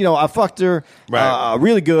was, I fucked her Right.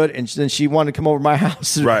 really good, and then she wanted to come over to my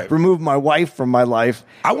house and Right. remove my wife from my life.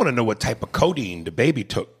 I want to know what type of codeine the baby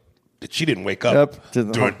took that she didn't wake up Up to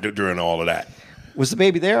the- during all of that. Was the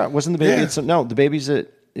baby there? Wasn't the baby? Yeah. No, the baby's at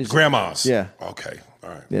Grandma's. Yeah. Okay. All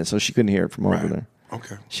right. Yeah, so she couldn't hear it from over Right. there.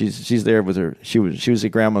 Okay. She's there with her. She was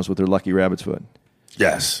at grandma's with her lucky rabbit's foot.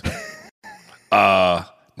 Yes.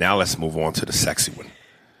 Now let's move on to the sexy one.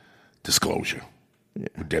 Disclosure.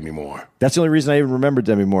 With Demi Moore. That's the only reason I even remember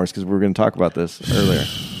Demi Moore is because we were going to talk about this earlier.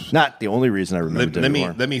 Not the only reason I remember Demi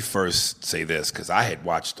Moore. Let me first say this because I had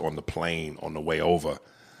watched on the plane on the way over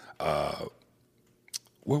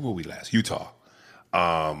where were we last? Utah.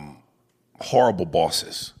 Horrible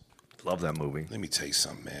Bosses. Love that movie. Let me tell you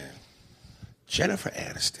something, man. Jennifer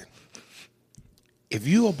Aniston. If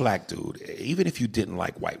you're a black dude, even if you didn't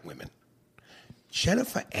like white women,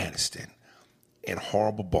 Jennifer Aniston in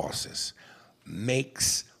Horrible Bosses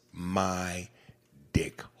makes my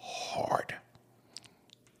dick hard.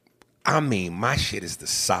 I mean, my shit is the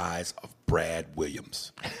size of Brad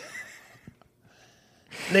Williams.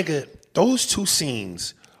 Nigga, those two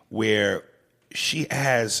scenes where she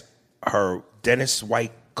has her Dennis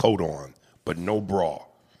White coat on, but no bra.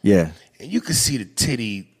 Yeah. And you can see the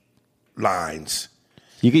titty lines.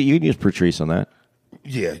 You can use Patrice on that.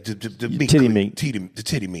 Yeah, the meat. Titty meat. The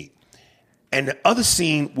titty meat. And the other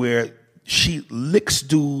scene where she licks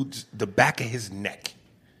dudes the back of his neck.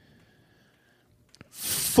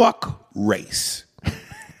 Fuck race.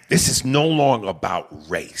 This is no longer about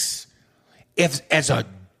race. If, as a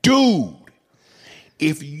dude,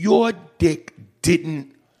 if your dick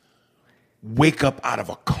didn't wake up out of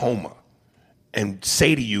a coma and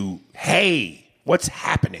say to you, hey, what's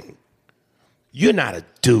happening? You're not a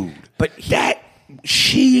dude. But that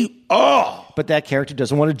character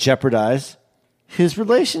doesn't want to jeopardize his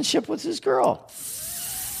relationship with his girl.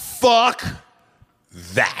 Fuck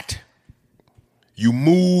that. You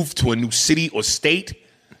move to a new city or state,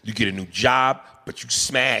 you get a new job, but you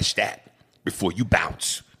smash that before you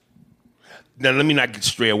bounce. Now, let me not get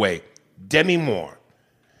straight away. Demi Moore,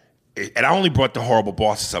 and I only brought the Horrible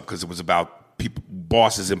Bosses up because it was about people,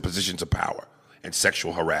 bosses in positions of power and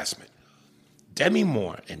sexual harassment. Demi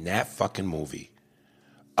Moore in that fucking movie,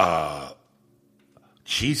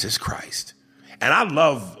 Jesus Christ. And I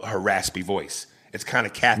love her raspy voice. It's kind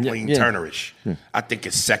of Kathleen Turner-ish. Yeah. I think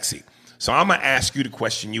it's sexy. So I'm going to ask you the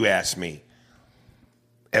question you asked me.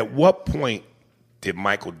 At what point did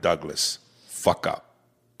Michael Douglas fuck up?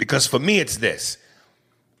 Because for me, it's this.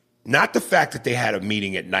 Not the fact that they had a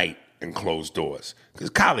meeting at night and closed doors. Because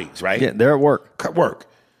colleagues, right? Yeah, they're at work. At work.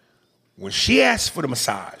 When she asked for the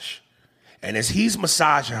massage, and as he's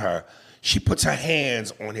massaging her, she puts her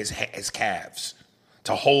hands on his calves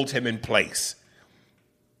to hold him in place.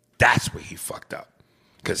 That's where he fucked up.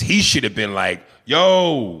 Because he should have been like,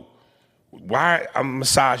 yo, why I'm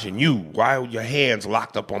massaging you? Why are your hands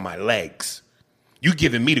locked up on my legs? You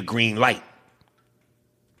giving me the green light.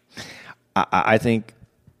 I think,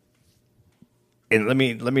 and let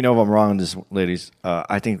me know if I'm wrong on this, ladies.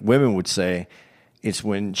 I think women would say it's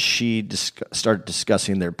when she started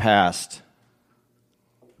discussing their past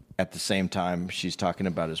at the same time she's talking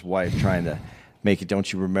about his wife, trying to make it,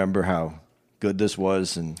 don't you remember how good this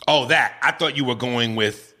was? And that. I thought you were going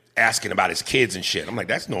with asking about his kids and shit. I'm like,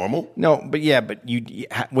 that's normal. No, but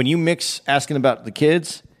when you mix asking about the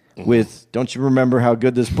kids with, don't you remember how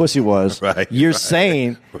good this pussy was? You're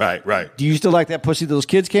saying, right. Do you still like that pussy those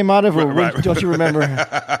kids came out of, or don't you remember?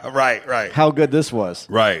 right. How good this was?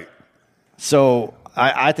 Right. So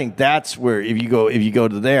I think that's where if you go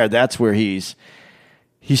to there, that's where he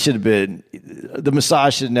should have been. The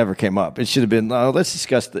massage should have never came up. It should have been, let's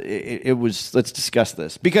discuss let's discuss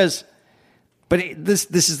this because. But this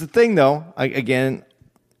is the thing, though. Again,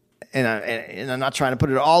 and I'm not trying to put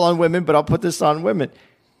it all on women, but I'll put this on women.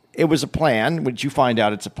 It was a plan. Once you find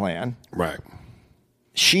out it's a plan, right?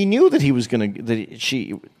 She knew that he was going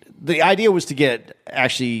to. The idea was to get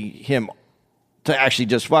him to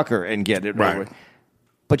just fuck her and get it right. Over.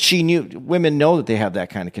 But she knew women know that they have that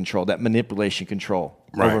kind of control, that manipulation control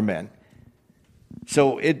over men.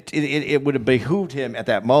 So it would have behooved him at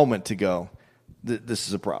that moment to go, this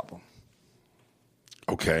is a problem.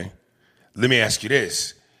 Okay. Let me ask you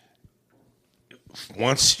this.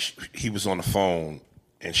 Once he was on the phone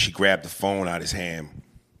and she grabbed the phone out of his hand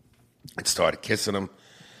and started kissing him,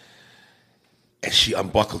 and she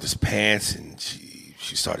unbuckled his pants and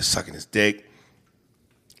she started sucking his dick,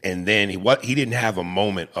 and then he didn't have a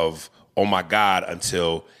moment of, oh my God,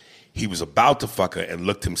 until he was about to fuck her and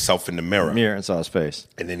looked himself in the mirror and saw his face.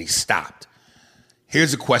 And then he stopped.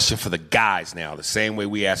 Here's a question for the guys now, the same way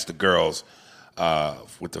we asked the girls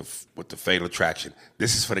with the Fatal Attraction.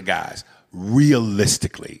 This is for the guys.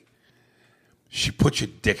 Realistically, she put your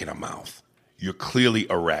dick in her mouth. You're clearly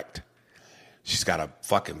erect. She's got a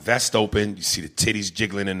fucking vest open. You see the titties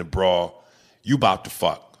jiggling in the bra. You about to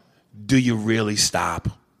fuck. Do you really stop?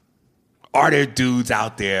 Are there dudes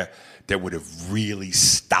out there that would have really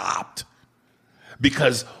stopped?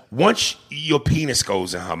 Because once your penis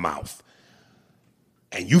goes in her mouth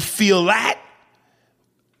and you feel that,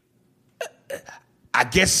 I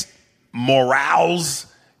guess morals,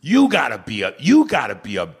 you gotta be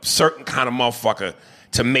a certain kind of motherfucker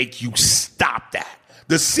to make you stop that.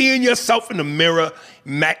 Does seeing yourself in the mirror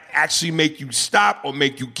actually make you stop or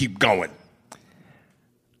make you keep going?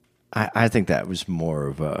 I think that was more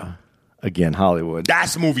of again, Hollywood.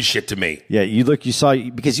 That's movie shit to me. Yeah, you saw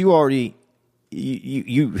because you already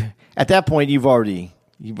you at that point you've already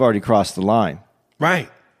crossed the line. Right.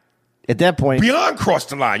 At that point, Beyond crossed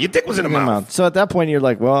the line. Your dick was in the mouth. So at that point, you're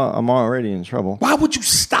like, well, I'm already in trouble. Why would you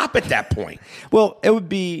stop at that point? Well, it would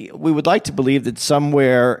be. We would like to believe that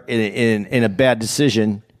somewhere in a bad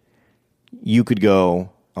decision, you could go,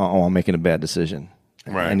 oh, I'm making a bad decision.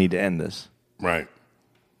 Right. I need to end this. Right.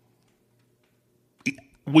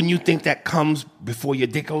 Wouldn't you think that comes before your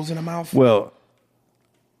dick goes in the mouth? Well,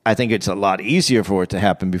 I think it's a lot easier for it to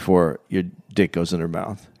happen before your dick goes in her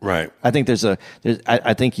mouth. Right. I think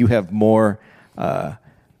I think you have more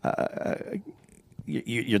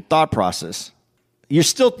your thought process. You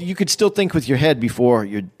could still think with your head before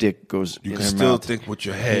your dick goes in her mouth. You can still think with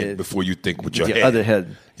your head before you think with your head. Other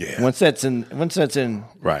head. Yeah. Once that's in.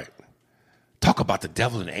 Right. Talk about the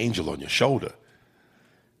devil and the angel on your shoulder.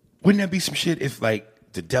 Wouldn't that be some shit if like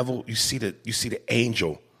the devil you see the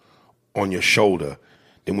angel on your shoulder,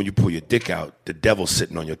 then when you pull your dick out, the devil's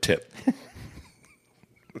sitting on your tip.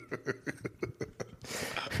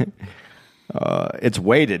 It's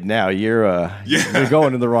weighted now. You're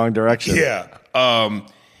going in the wrong direction. Yeah.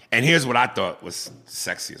 And here's what I thought was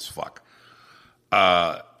sexy as fuck.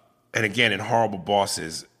 And again, in Horrible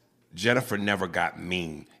Bosses, Jennifer never got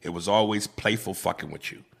mean. It was always playful fucking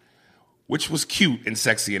with you, which was cute and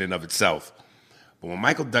sexy in and of itself. But when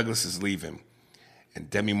Michael Douglas is leaving and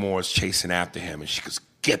Demi Moore is chasing after him and she goes,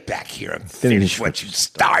 get back here and finish what you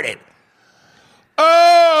started.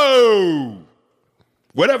 Oh!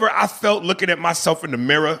 Whatever I felt looking at myself in the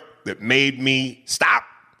mirror that made me stop,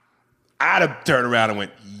 I'd have turned around and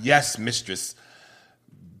went, yes, Mistress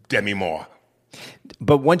Demi Moore.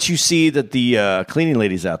 But once you see that the cleaning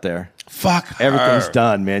lady's out there, fuck her. Everything's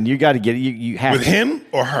done, man. You got to get you have with him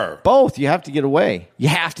or her. Both. You have to get away. You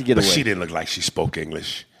have to get away. But she didn't look like she spoke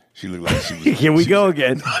English. She looked like she was. Here we go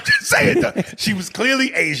again. I'm just saying that she was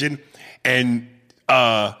clearly Asian, and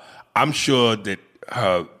I'm sure that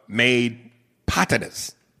her maid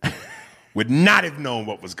partners would not have known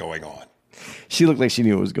what was going on. She looked like she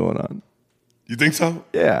knew what was going on. You think so?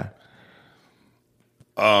 Yeah.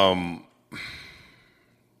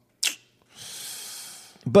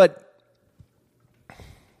 But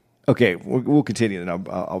okay, we'll continue, and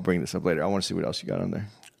I'll bring this up later. I want to see what else you got on there.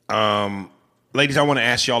 Ladies, I want to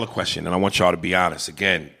ask y'all a question, and I want y'all to be honest.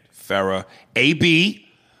 Again, Farrah, AB,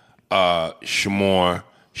 Shamor,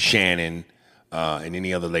 Shannon, and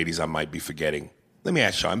any other ladies I might be forgetting. Let me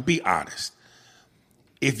ask y'all, and be honest.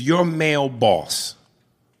 If your male boss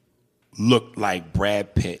looked like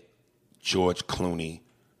Brad Pitt, George Clooney,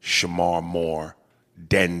 Shamar Moore,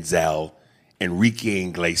 Denzel, Enrique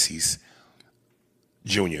Iglesias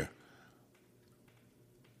Jr.,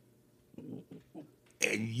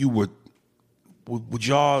 and you would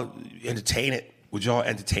y'all entertain it? Would y'all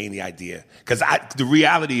entertain the idea? Because the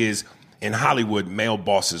reality is, in Hollywood, male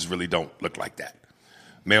bosses really don't look like that.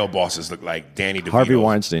 Male bosses look like Danny DeVito. Harvey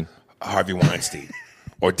Weinstein.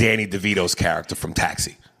 Or Danny DeVito's character from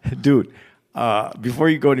Taxi. Dude, before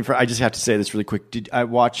you go any further, I just have to say this really quick. I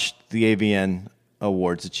watched the AVN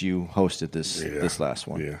Awards that you hosted this last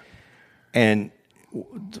one. Yeah. And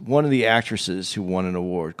one of the actresses who won an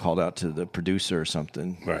award called out to the producer or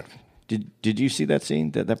something. Right. Did you see that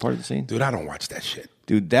scene, that part of the scene? Dude, I don't watch that shit.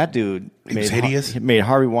 Dude, that dude was hideous. Made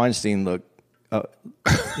Harvey Weinstein look...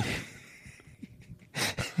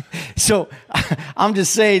 So I'm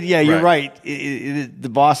just saying, yeah, you're right. The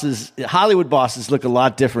bosses, Hollywood bosses, look a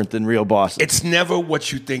lot different than real bosses. It's never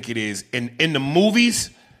what you think it is. In the movies,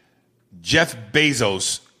 Jeff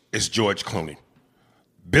Bezos is George Clooney.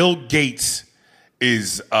 Bill Gates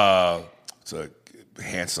is a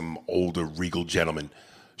handsome, older, regal gentleman.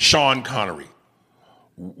 Sean Connery.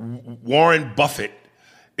 Warren Buffett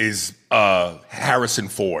is Harrison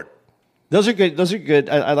Ford. Those are good.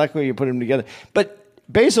 I like the way you put them together. But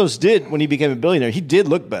Bezos did, when he became a billionaire, he did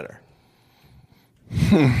look better.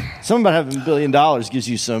 Something about having $1 billion gives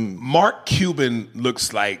you some... Mark Cuban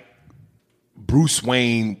looks like Bruce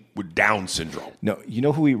Wayne with Down syndrome. No, you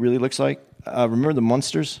know who he really looks like? Remember the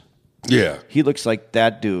Munsters? Yeah. He looks like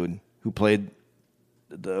that dude who played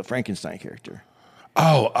the Frankenstein character.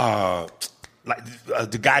 Oh,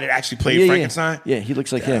 the guy that actually played Frankenstein? Yeah, he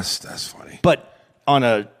looks like him. That's funny. But on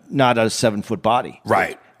not a 7-foot body.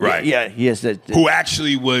 Right. Yeah, he has that. Who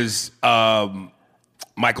actually was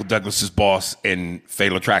Michael Douglas's boss in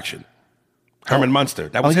Fatal Attraction. Herman Munster.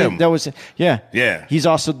 That was him. That was Yeah. He's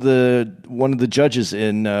also one of the judges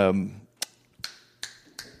in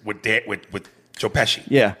with Joe Pesci.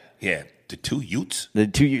 Yeah. Yeah. The two Utes? The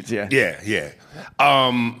two Utes, yeah. Yeah.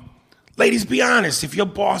 Ladies, be honest. If your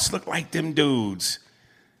boss looked like them dudes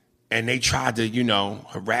and they tried to,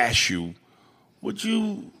 harass you, what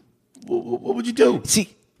would you do?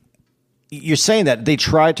 See, you're saying that they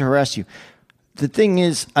tried to harass you. The thing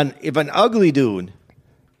is, if an ugly dude,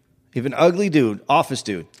 office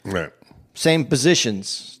dude, Right. same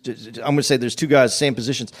positions, I'm going to say there's two guys, same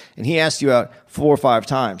positions, and he asked you out 4 or 5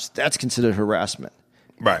 times, that's considered harassment.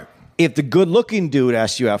 Right. If the good-looking dude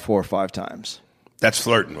asks you out 4 or 5 times. That's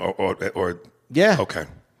flirting or Yeah. Okay.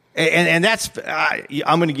 And that's,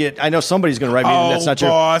 I'm going to get, I know somebody's going to write me, that's not true.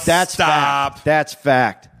 Boss, That's stop. fact. That's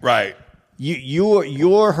fact. Right.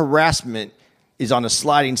 Your harassment is on a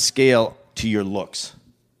sliding scale to your looks.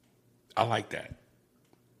 I like that.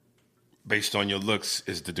 Based on your looks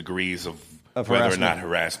is the degrees of whether harassment. or not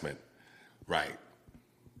harassment. Right.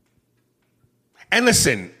 And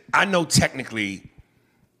listen, I know technically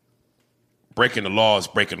breaking the law is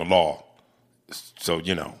breaking the law. So,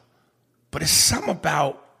 but it's something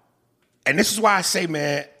about, and this is why I say,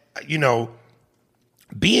 man,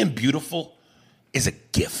 being beautiful is a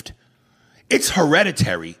gift. It's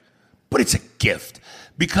hereditary, but it's a gift.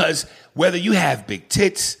 Because whether you have big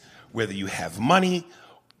tits, whether you have money,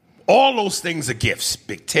 all those things are gifts.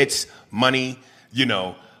 Big tits, money,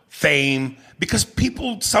 fame. Because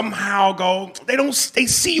people somehow go, they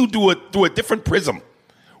see you through a different prism.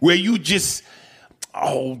 Where you just,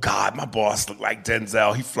 oh God, my boss looked like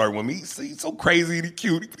Denzel. He flirted with me. He's so crazy and he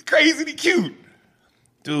cute. He's crazy and he cute.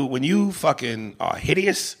 Dude, when you fucking are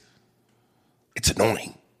hideous, it's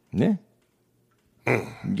annoying. Yeah.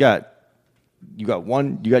 You got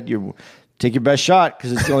one. Take your best shot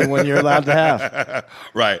because it's the only one you're allowed to have.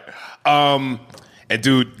 Right. And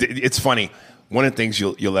dude, it's funny. One of the things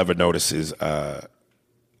you'll ever notice is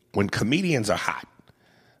when comedians are hot,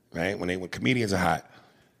 right? When comedians are hot,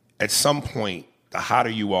 at some point, the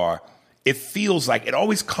hotter you are, it feels like it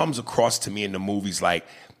always comes across to me in the movies like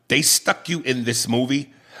they stuck you in this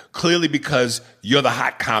movie clearly because you're the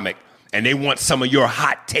hot comic and they want some of your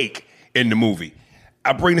hot take in the movie.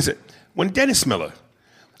 I bring this in. When Dennis Miller,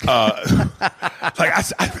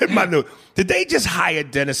 I read my note, did they just hire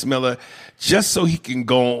Dennis Miller just so he can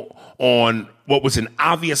go on what was an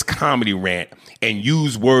obvious comedy rant and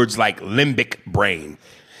use words like limbic brain?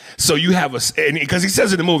 So you have because he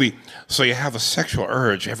says in the movie, so you have a sexual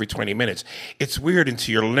urge every 20 minutes. It's weird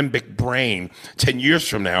into your limbic brain. 10 years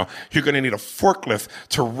from now, you're going to need a forklift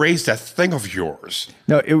to raise that thing of yours.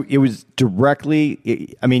 No, it was directly,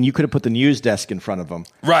 you could have put the news desk in front of him.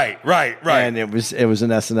 Right. And it was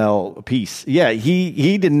an SNL piece. Yeah,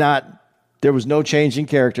 he did not, there was no change in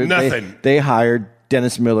character. Nothing. They hired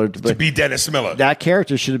Dennis Miller to be Dennis Miller. That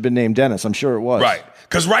character should have been named Dennis. I'm sure it was. Right.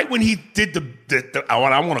 Because right when he did I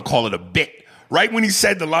want to call it a bit, right when he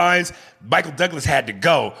said the lines, Michael Douglas had to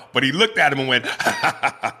go, but he looked at him and went,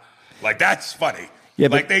 like, that's funny. Yeah,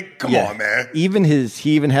 like, come on, man. He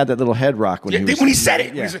even had that little head rock when he said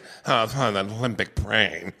it. Yeah. He said, that limbic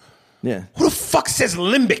brain. Yeah. Who the fuck says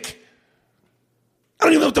limbic? I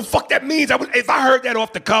don't even know what the fuck that means. If I heard that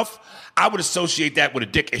off the cuff, I would associate that with a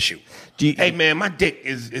dick issue. Hey, man, my dick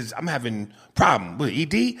is I'm having problem with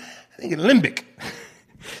ED. I think it's limbic.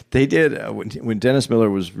 They did when Dennis Miller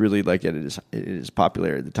was really like at his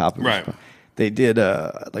popularity at the top of right. His, they did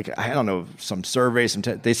I don't know, some survey,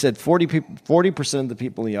 they said 40% of the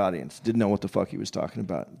people in the audience didn't know what the fuck he was talking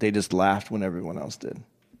about. They just laughed when everyone else did.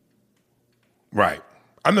 Right.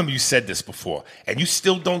 I remember you said this before, and you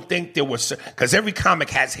still don't think there was, because every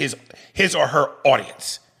comic has his or her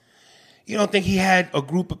audience. You don't think he had a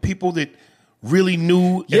group of people that really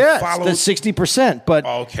knew and followed? Yeah, the 60%. But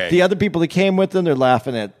the other people that came with them, they're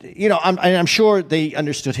laughing at. I'm sure they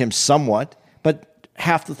understood him somewhat, but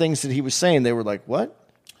half the things that he was saying, they were like, "What?"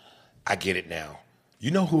 I get it now.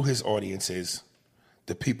 You know who his audience is?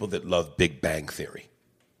 The people that love Big Bang Theory.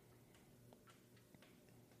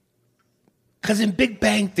 Because in Big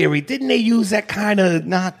Bang Theory, didn't they use that kind of...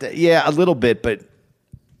 Yeah, a little bit, but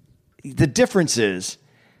the difference is,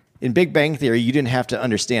 in Big Bang Theory, you didn't have to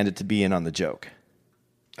understand it to be in on the joke.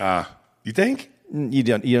 You think? You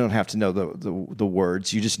don't have to know the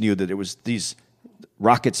words. You just knew that it was these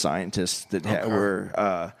rocket scientists that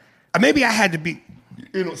were... Maybe I had to be,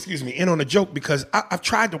 in on a joke because I've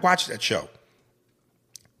tried to watch that show.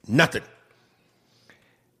 Nothing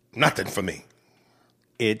for me.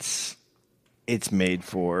 It's made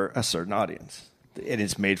for a certain audience. And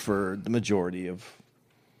it's made for the majority of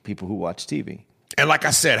people who watch TV. And like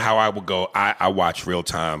I said, how I would go, I watch Real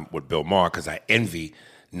Time with Bill Maher because I envy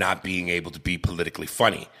not being able to be politically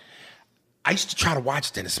funny. I used to try to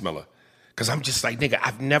watch Dennis Miller Because I'm just like, nigga,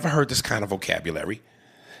 I've never heard this kind of vocabulary.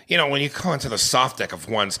 You know, when you come into the soft deck of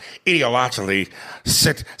one's ideologically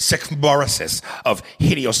symbiosis of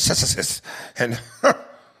hidiosis, and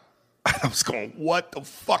I was going, what the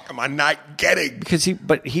fuck am I not getting? Because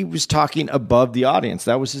he was talking above the audience.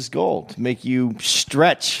 That was his goal, to make you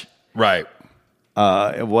stretch. Right.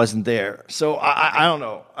 It wasn't there. So I don't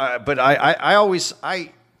know. But I always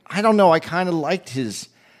don't know. I kind of liked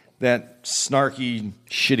that snarky,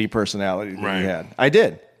 shitty personality that he had. I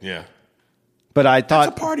did. Yeah. But I thought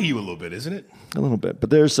That's a part of you a little bit, isn't it? a little bit. But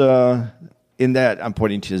there's in that, I'm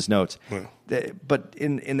pointing to his notes. Yeah. But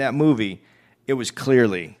in that movie, it was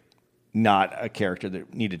clearly not a character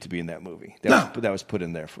that needed to be in that movie. That was put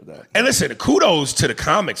in there for that. And listen, kudos to the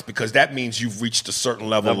comics, because that means you've reached a certain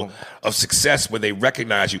level of success where they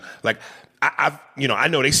recognize you. Like I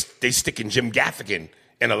know they stick in Jim Gaffigan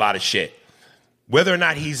in a lot of shit. Whether or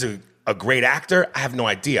not he's a great actor, I have no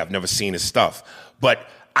idea. I've never seen his stuff, but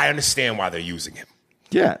I understand why they're using him.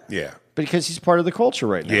 Yeah, Yeah, because he's part of the culture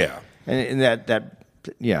right now. Yeah, and that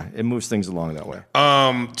it moves things along that way.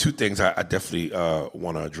 Two things I definitely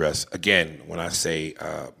want to address. Again, when I say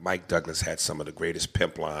Mike Douglas had some of the greatest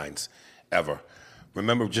pimp lines ever.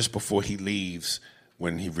 Remember, just before he leaves,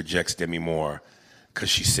 when he rejects Demi Moore, because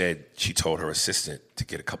she told her assistant to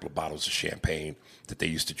get a couple of bottles of champagne that they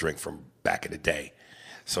used to drink from back in the day,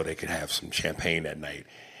 so they could have some champagne that night.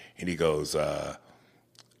 And he goes, why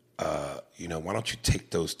don't you take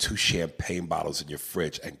those 2 champagne bottles in your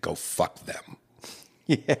fridge and go fuck them?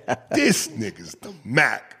 Yeah. This nigga's the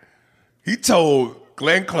Mac. He told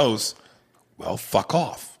Glenn Close, well, fuck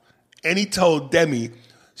off. And he told Demi,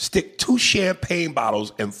 stick 2 champagne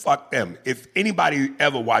bottles and fuck them. If anybody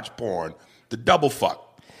ever watched porn, the double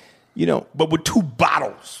fuck. But with 2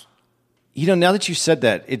 bottles. Now that you said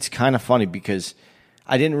that, it's kind of funny because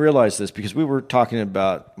I didn't realize this, because we were talking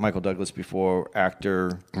about Michael Douglas before,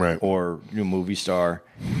 actor or movie star.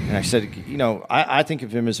 And I said, I think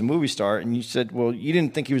of him as a movie star. And you said, well, you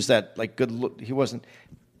didn't think he was that good look. He wasn't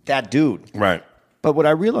that dude. Right. But what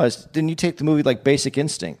I realized, didn't you take the movie like Basic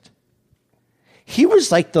Instinct? He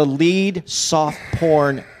was like the lead soft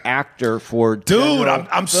porn actor for Dude,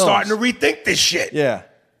 I'm starting to rethink this shit. Yeah.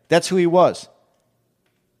 That's who he was.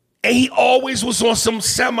 And he always was on some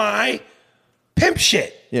semi-pimp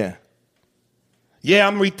shit. Yeah. Yeah,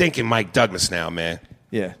 I'm rethinking Mike Douglas now, man.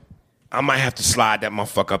 Yeah. I might have to slide that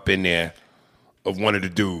motherfucker up in there of one of the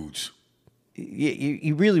dudes.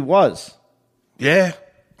 He really was. Yeah.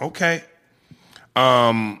 Okay.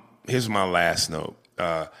 Here's my last note.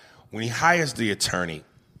 When he hires the attorney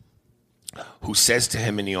who says to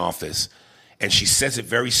him in the office, and she says it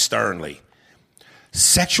very sternly,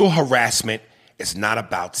 sexual harassment is not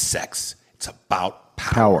about sex. It's about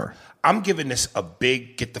power. I'm giving this a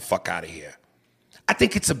big get the fuck out of here. I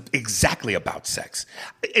think it's exactly about sex.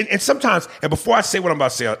 And sometimes, and before I say what I'm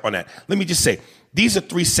about to say on that, let me just say, these are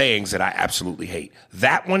 3 sayings that I absolutely hate.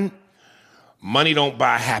 That one, money don't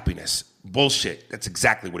buy happiness. Bullshit. That's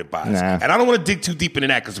exactly what it buys. Nah. And I don't want to dig too deep into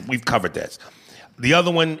that because we've covered this. The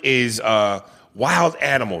other one is wild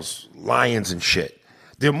animals, lions and shit.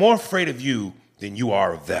 They're more afraid of you than you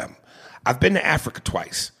are of them. I've been to Africa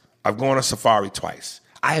twice. I've gone on safari twice.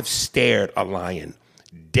 I have stared a lion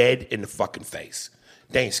dead in the fucking face.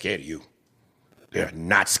 They ain't scared of you. They're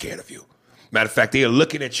not scared of you. Matter of fact, they are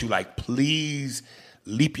looking at you like, please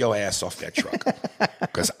leap your ass off that truck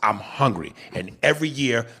because I'm hungry. And every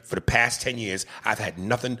year for the past 10 years, I've had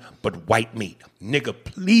nothing but white meat. Nigga,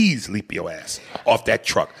 please leap your ass off that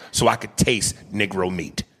truck so I could taste Negro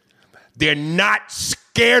meat. They're not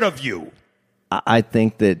scared of you. I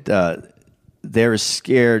think that they're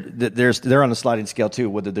scared. That they're on a sliding scale too,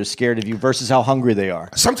 whether they're scared of you versus how hungry they are.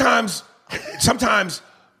 Sometimes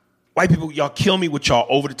white people, y'all kill me with y'all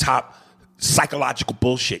over-the-top psychological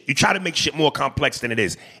bullshit. You try to make shit more complex than it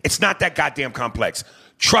is. It's not that goddamn complex.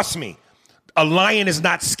 Trust me. A lion is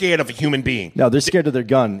not scared of a human being. No, they're scared of their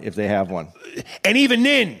gun if they have one. And even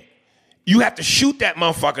then, you have to shoot that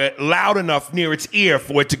motherfucker loud enough near its ear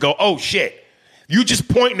for it to go, oh, shit. You just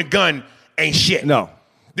pointing the gun ain't shit. No.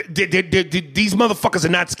 These motherfuckers are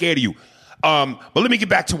not scared of you. But let me get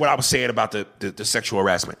back to what I was saying about the sexual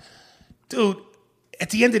harassment. Dude, at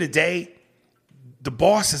the end of the day, the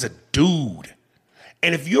boss is a dude.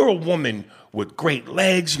 And if you're a woman with great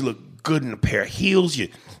legs, you look good in a pair of heels, your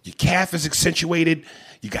calf is accentuated,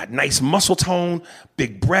 you got nice muscle tone,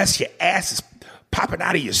 big breasts, your ass is popping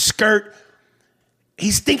out of your skirt.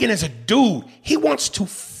 He's thinking as a dude, he wants to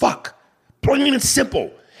fuck. Plain and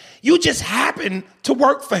simple. You just happen to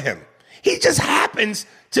work for him. He just happens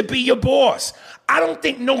to be your boss. I don't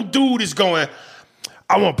think no dude is going,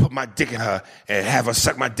 I want to put my dick in her and have her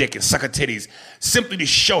suck my dick and suck her titties simply to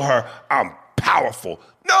show her I'm powerful.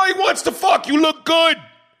 No, he wants to fuck. You look good.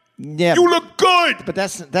 Yeah, you look good. But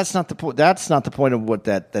that's not the point. That's not the point of what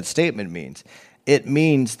that statement means. It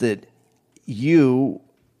means that you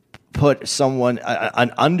put someone,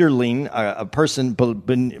 an underling, a person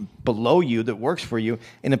below you that works for you,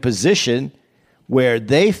 in a position where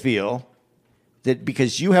they feel that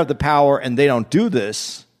because you have the power and they don't do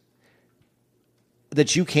this,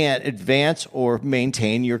 that you can't advance or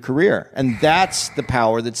maintain your career. And that's the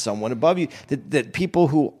power that someone above you, that people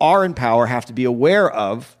who are in power have to be aware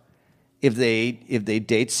of if they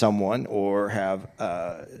date someone or have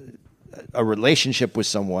a relationship with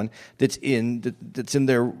someone that's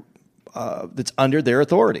under their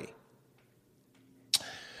authority.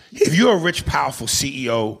 If you're a rich, powerful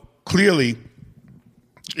CEO, clearly,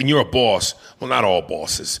 and you're a boss, well, not all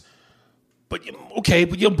bosses, but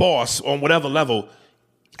your boss on whatever level,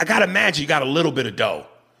 I gotta imagine you got a little bit of dough.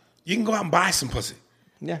 You can go out and buy some pussy.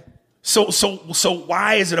 Yeah. So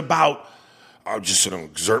why is it about I'm just gonna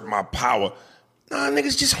exert my power? Nah,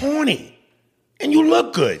 nigga's just horny, and you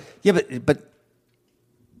look good. Yeah, but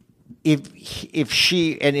if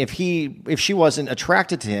she wasn't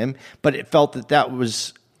attracted to him, but it felt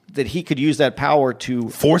that he could use that power to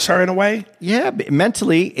force her in a way. Yeah,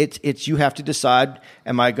 mentally, it's you have to decide: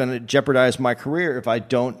 am I going to jeopardize my career if I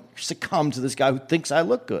don't succumb to this guy who thinks I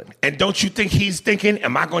look good? And don't you think he's thinking,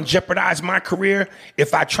 am I going to jeopardize my career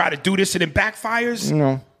if I try to do this and it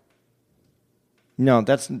backfires? No,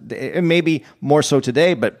 it may be more so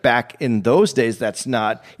today, but back in those days, that's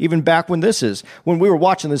not. Even back when we were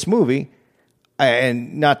watching this movie,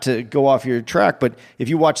 and not to go off your track, but if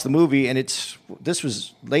you watch the movie and this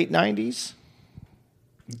was late 90s?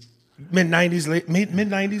 Mid-90s,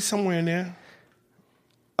 mid-90s, somewhere in there.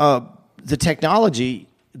 The technology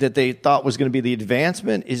that they thought was going to be the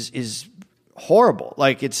advancement is horrible.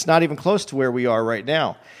 Like, it's not even close to where we are right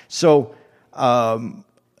now. So,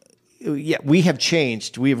 yeah, we have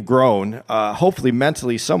changed. We have grown, hopefully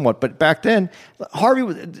mentally somewhat. But back then, Harvey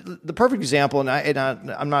was the perfect example, and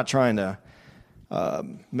I'm not trying to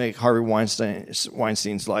make Harvey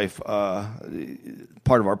Weinstein's life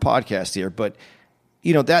part of our podcast here, but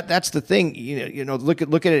that's the thing.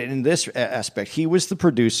 Look at it in this aspect. He was the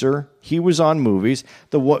producer. He was on movies.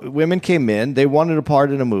 The women came in. They wanted a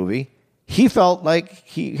part in a movie. He felt like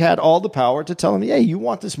he had all the power to tell them, "Hey, you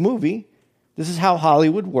want this movie? This is how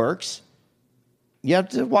Hollywood works. You have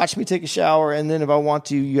to watch me take a shower, and then if I want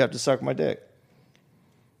to, you have to suck my dick."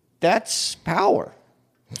 That's power.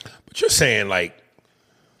 But you're saying, like,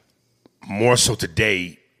 more so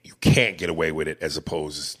today, you can't get away with it as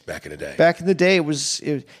opposed to back in the day. Back in the day, it was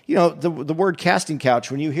the word casting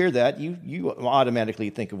couch. When you hear that, you automatically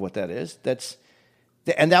think of what that is.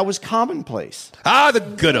 And that was commonplace. Ah, the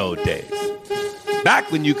good old days.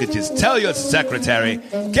 Back when you could just tell your secretary,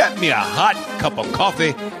 get me a hot cup of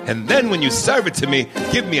coffee, and then when you serve it to me,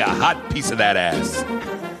 give me a hot piece of that ass.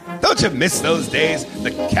 Don't you miss those days?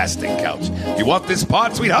 The casting couch. You want this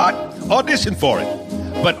part, sweetheart? Audition for it.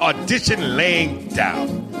 But audition laying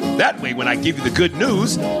down. That way, when I give you the good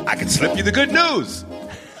news, I can slip you the good news.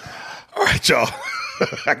 All right, y'all.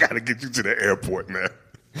 I got to get you to the airport, man.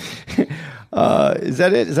 Is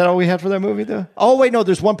that it? Is that all we had for that movie, though? Oh, wait, no,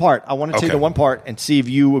 there's one part. I want to take the one part and see if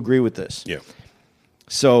you agree with this. Yeah.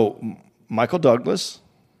 So, Michael Douglas,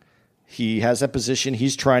 he has that position.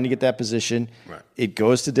 He's trying to get that position. Right. It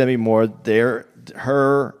goes to Demi Moore.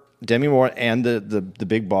 Demi Moore and the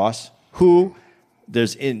big boss, who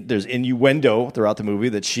there's innuendo throughout the movie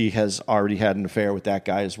that she has already had an affair with that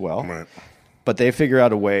guy as well. Right. But they figure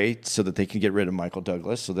out a way so that they can get rid of Michael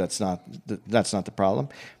Douglas. So that's not the problem.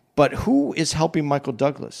 But who is helping Michael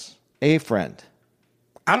Douglas? A friend.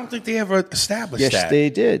 I don't think they ever established that. Yes, they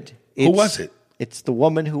did. Who was it? It's the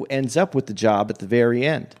woman who ends up with the job at the very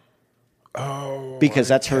end. Oh, because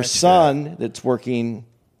that's her son that's working,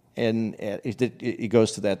 and he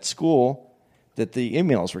goes to that school that the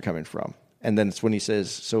emails were coming from. And then it's when he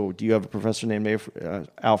says, "So, do you have a professor named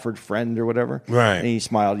Alfred Friend or whatever?" Right. And he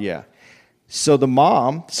smiled, yeah. So the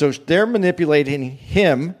mom, they're manipulating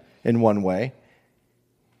him in one way.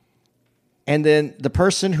 And then the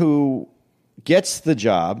person who gets the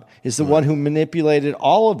job is the one who manipulated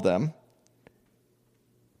all of them,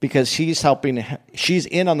 because she's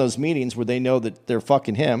in on those meetings where they know that they're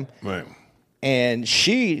fucking him. Right. And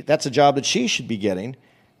that's a job that she should be getting,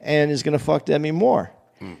 and is going to fuck Demi Moore.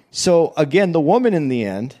 So again, the woman in the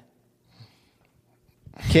end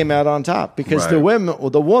came out on top because the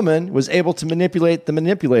woman was able to manipulate the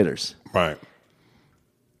manipulators. Right.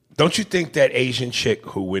 Don't you think that Asian chick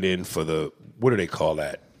who went in for what do they call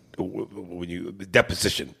that? the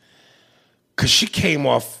deposition, because she came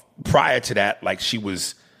off prior to that like she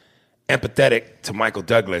was empathetic to Michael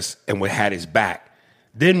Douglas and had his back.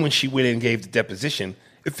 Then when she went in and gave the deposition,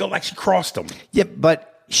 it felt like she crossed him. Yeah,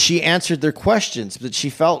 but she answered their questions, but she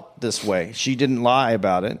felt this way. She didn't lie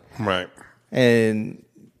about it. Right.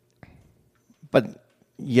 But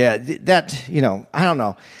yeah, that, I don't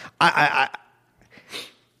know. I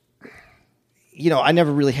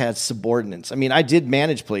never really had subordinates. I mean, I did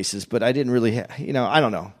manage places, but I didn't really I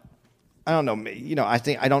don't know. I don't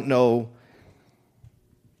know.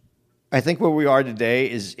 I think where we are today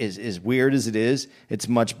is weird as it is. It's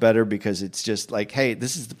much better because it's just like, hey,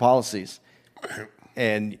 this is the policies,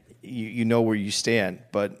 and you know where you stand.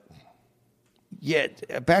 But yeah,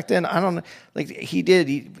 back then I don't know. Like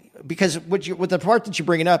because what the part that you're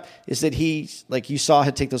bringing up is that he, like, you saw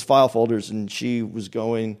her take those file folders and she was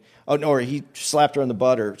going. Oh no! Or he slapped her on the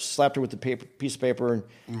butt or slapped her with the piece of paper,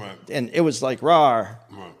 and it was like rawr,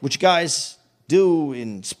 which guys do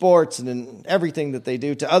in sports and in everything that they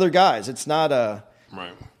do to other guys. It's not a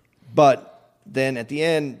right. But then at the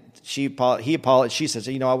end, he apologized. She says,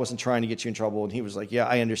 I wasn't trying to get you in trouble, and he was like, yeah,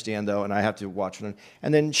 I understand though, and I have to watch it.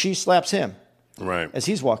 And then she slaps him, right, as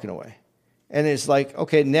he's walking away. And it's like,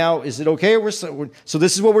 okay, now is it okay? So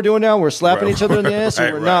this is what we're doing now. We're slapping each other in the ass,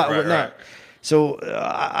 or we're not. We're not. So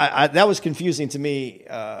that was confusing to me.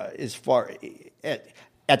 As far at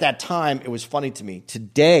that time, it was funny to me.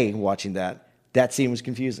 Today, watching that scene was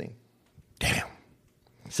confusing. Damn.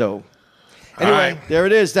 So anyway, there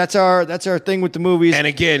it is. That's our thing with the movies. And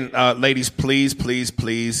again, ladies, please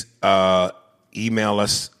email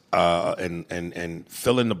us. And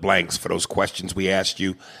fill in the blanks for those questions we asked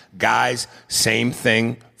you. Guys, same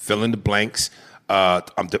thing. Fill in the blanks.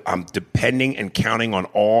 I'm depending and counting on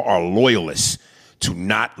all our loyalists to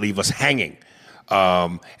not leave us hanging.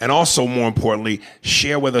 And also, more importantly,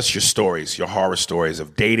 share with us your stories, your horror stories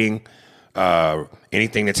of dating,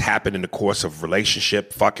 anything that's happened in the course of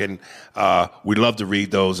relationship, fucking. We'd love to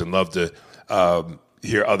read those and love to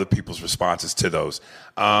hear other people's responses to those.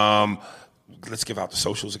 Let's give out the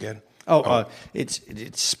socials again. It's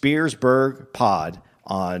Spearsburg Pod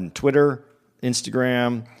on Twitter,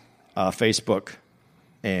 Instagram, Facebook,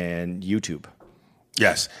 and YouTube.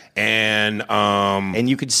 Yes, and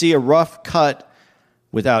you can see a rough cut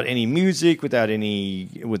without any music, without any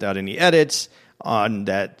edits on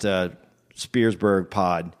that Spearsburg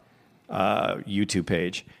Pod YouTube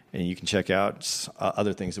page, and you can check out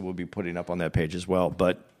other things that we'll be putting up on that page as well.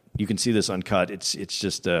 But you can see this uncut. It's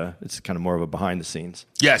just it's kind of more of a behind the scenes.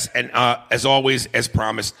 Yes, and as always, as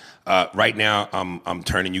promised, right now I'm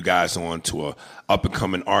turning you guys on to a up and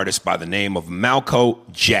coming artist by the name of Malco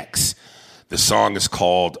Jex. The song is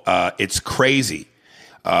called "It's Crazy."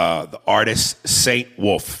 The artist Saint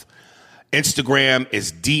Wolf. Instagram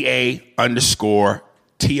is DA_TOP_DUKURAY,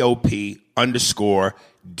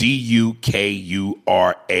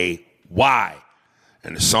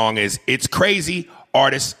 and the song is "It's Crazy."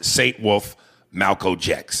 Artist Saint Wolf, Malco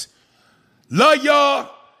Jex. Love y'all,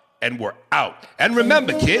 and we're out. And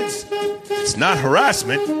remember, kids, it's not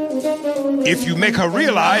harassment if you make her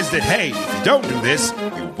realize that, hey, if you don't do this,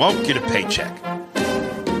 you won't get a paycheck.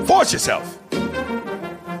 Force yourself.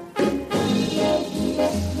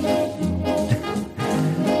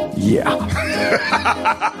 Yeah. Oh,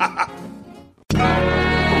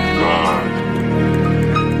 God.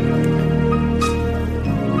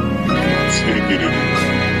 Take it in.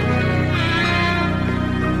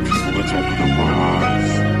 People, let's open up my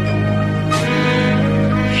eyes.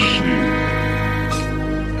 Shit.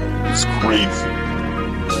 It's crazy.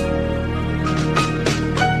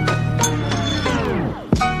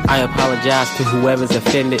 I apologize to whoever's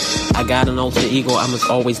offended. I got an alter ego, I must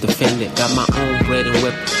always defend it. Got my own bread and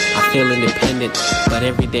whip, I feel independent. But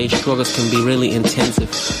everyday struggles can be really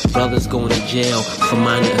intensive. Brothers going to jail for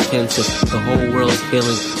minor offensive. The whole world's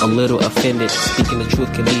feeling a little offended. Speaking the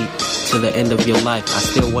truth can lead to the end of your life. I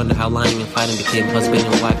still wonder how lying and fighting became husband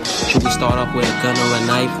and wife. Should we start off with a gun or a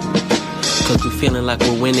knife? Cause we're feeling like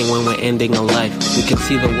we're winning when we're ending a life. We can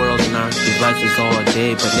see the world in our devices all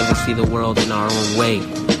day, but never see the world in our own way.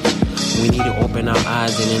 We need to open our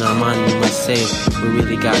eyes, and in our mind we must say we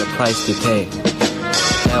really got a price to pay.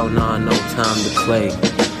 Hell nah, no time to play,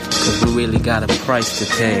 cause we really got a price to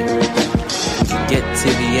pay. We can get to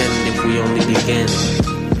the end if we only begin.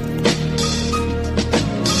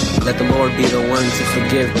 Let the Lord be the one to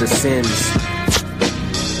forgive the sins.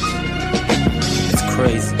 It's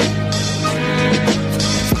crazy.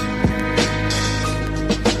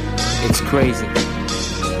 It's crazy.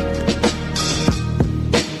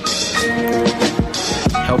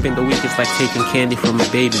 Helping the weak is like taking candy from a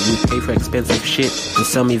baby. You pay for expensive shit, and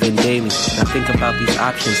some even daily. Now think about these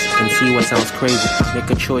options and see what sounds crazy. Make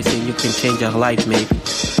a choice and you can change your life, maybe.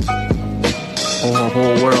 Or a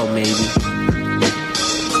whole world, maybe.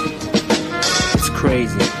 It's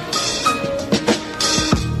crazy.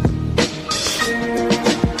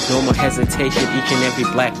 No more hesitation, each and every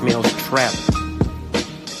black male's trapped.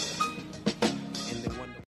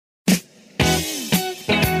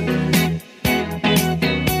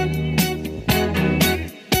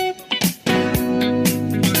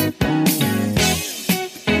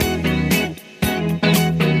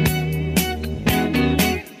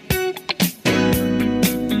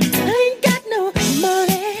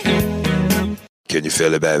 Can you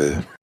feel it, baby?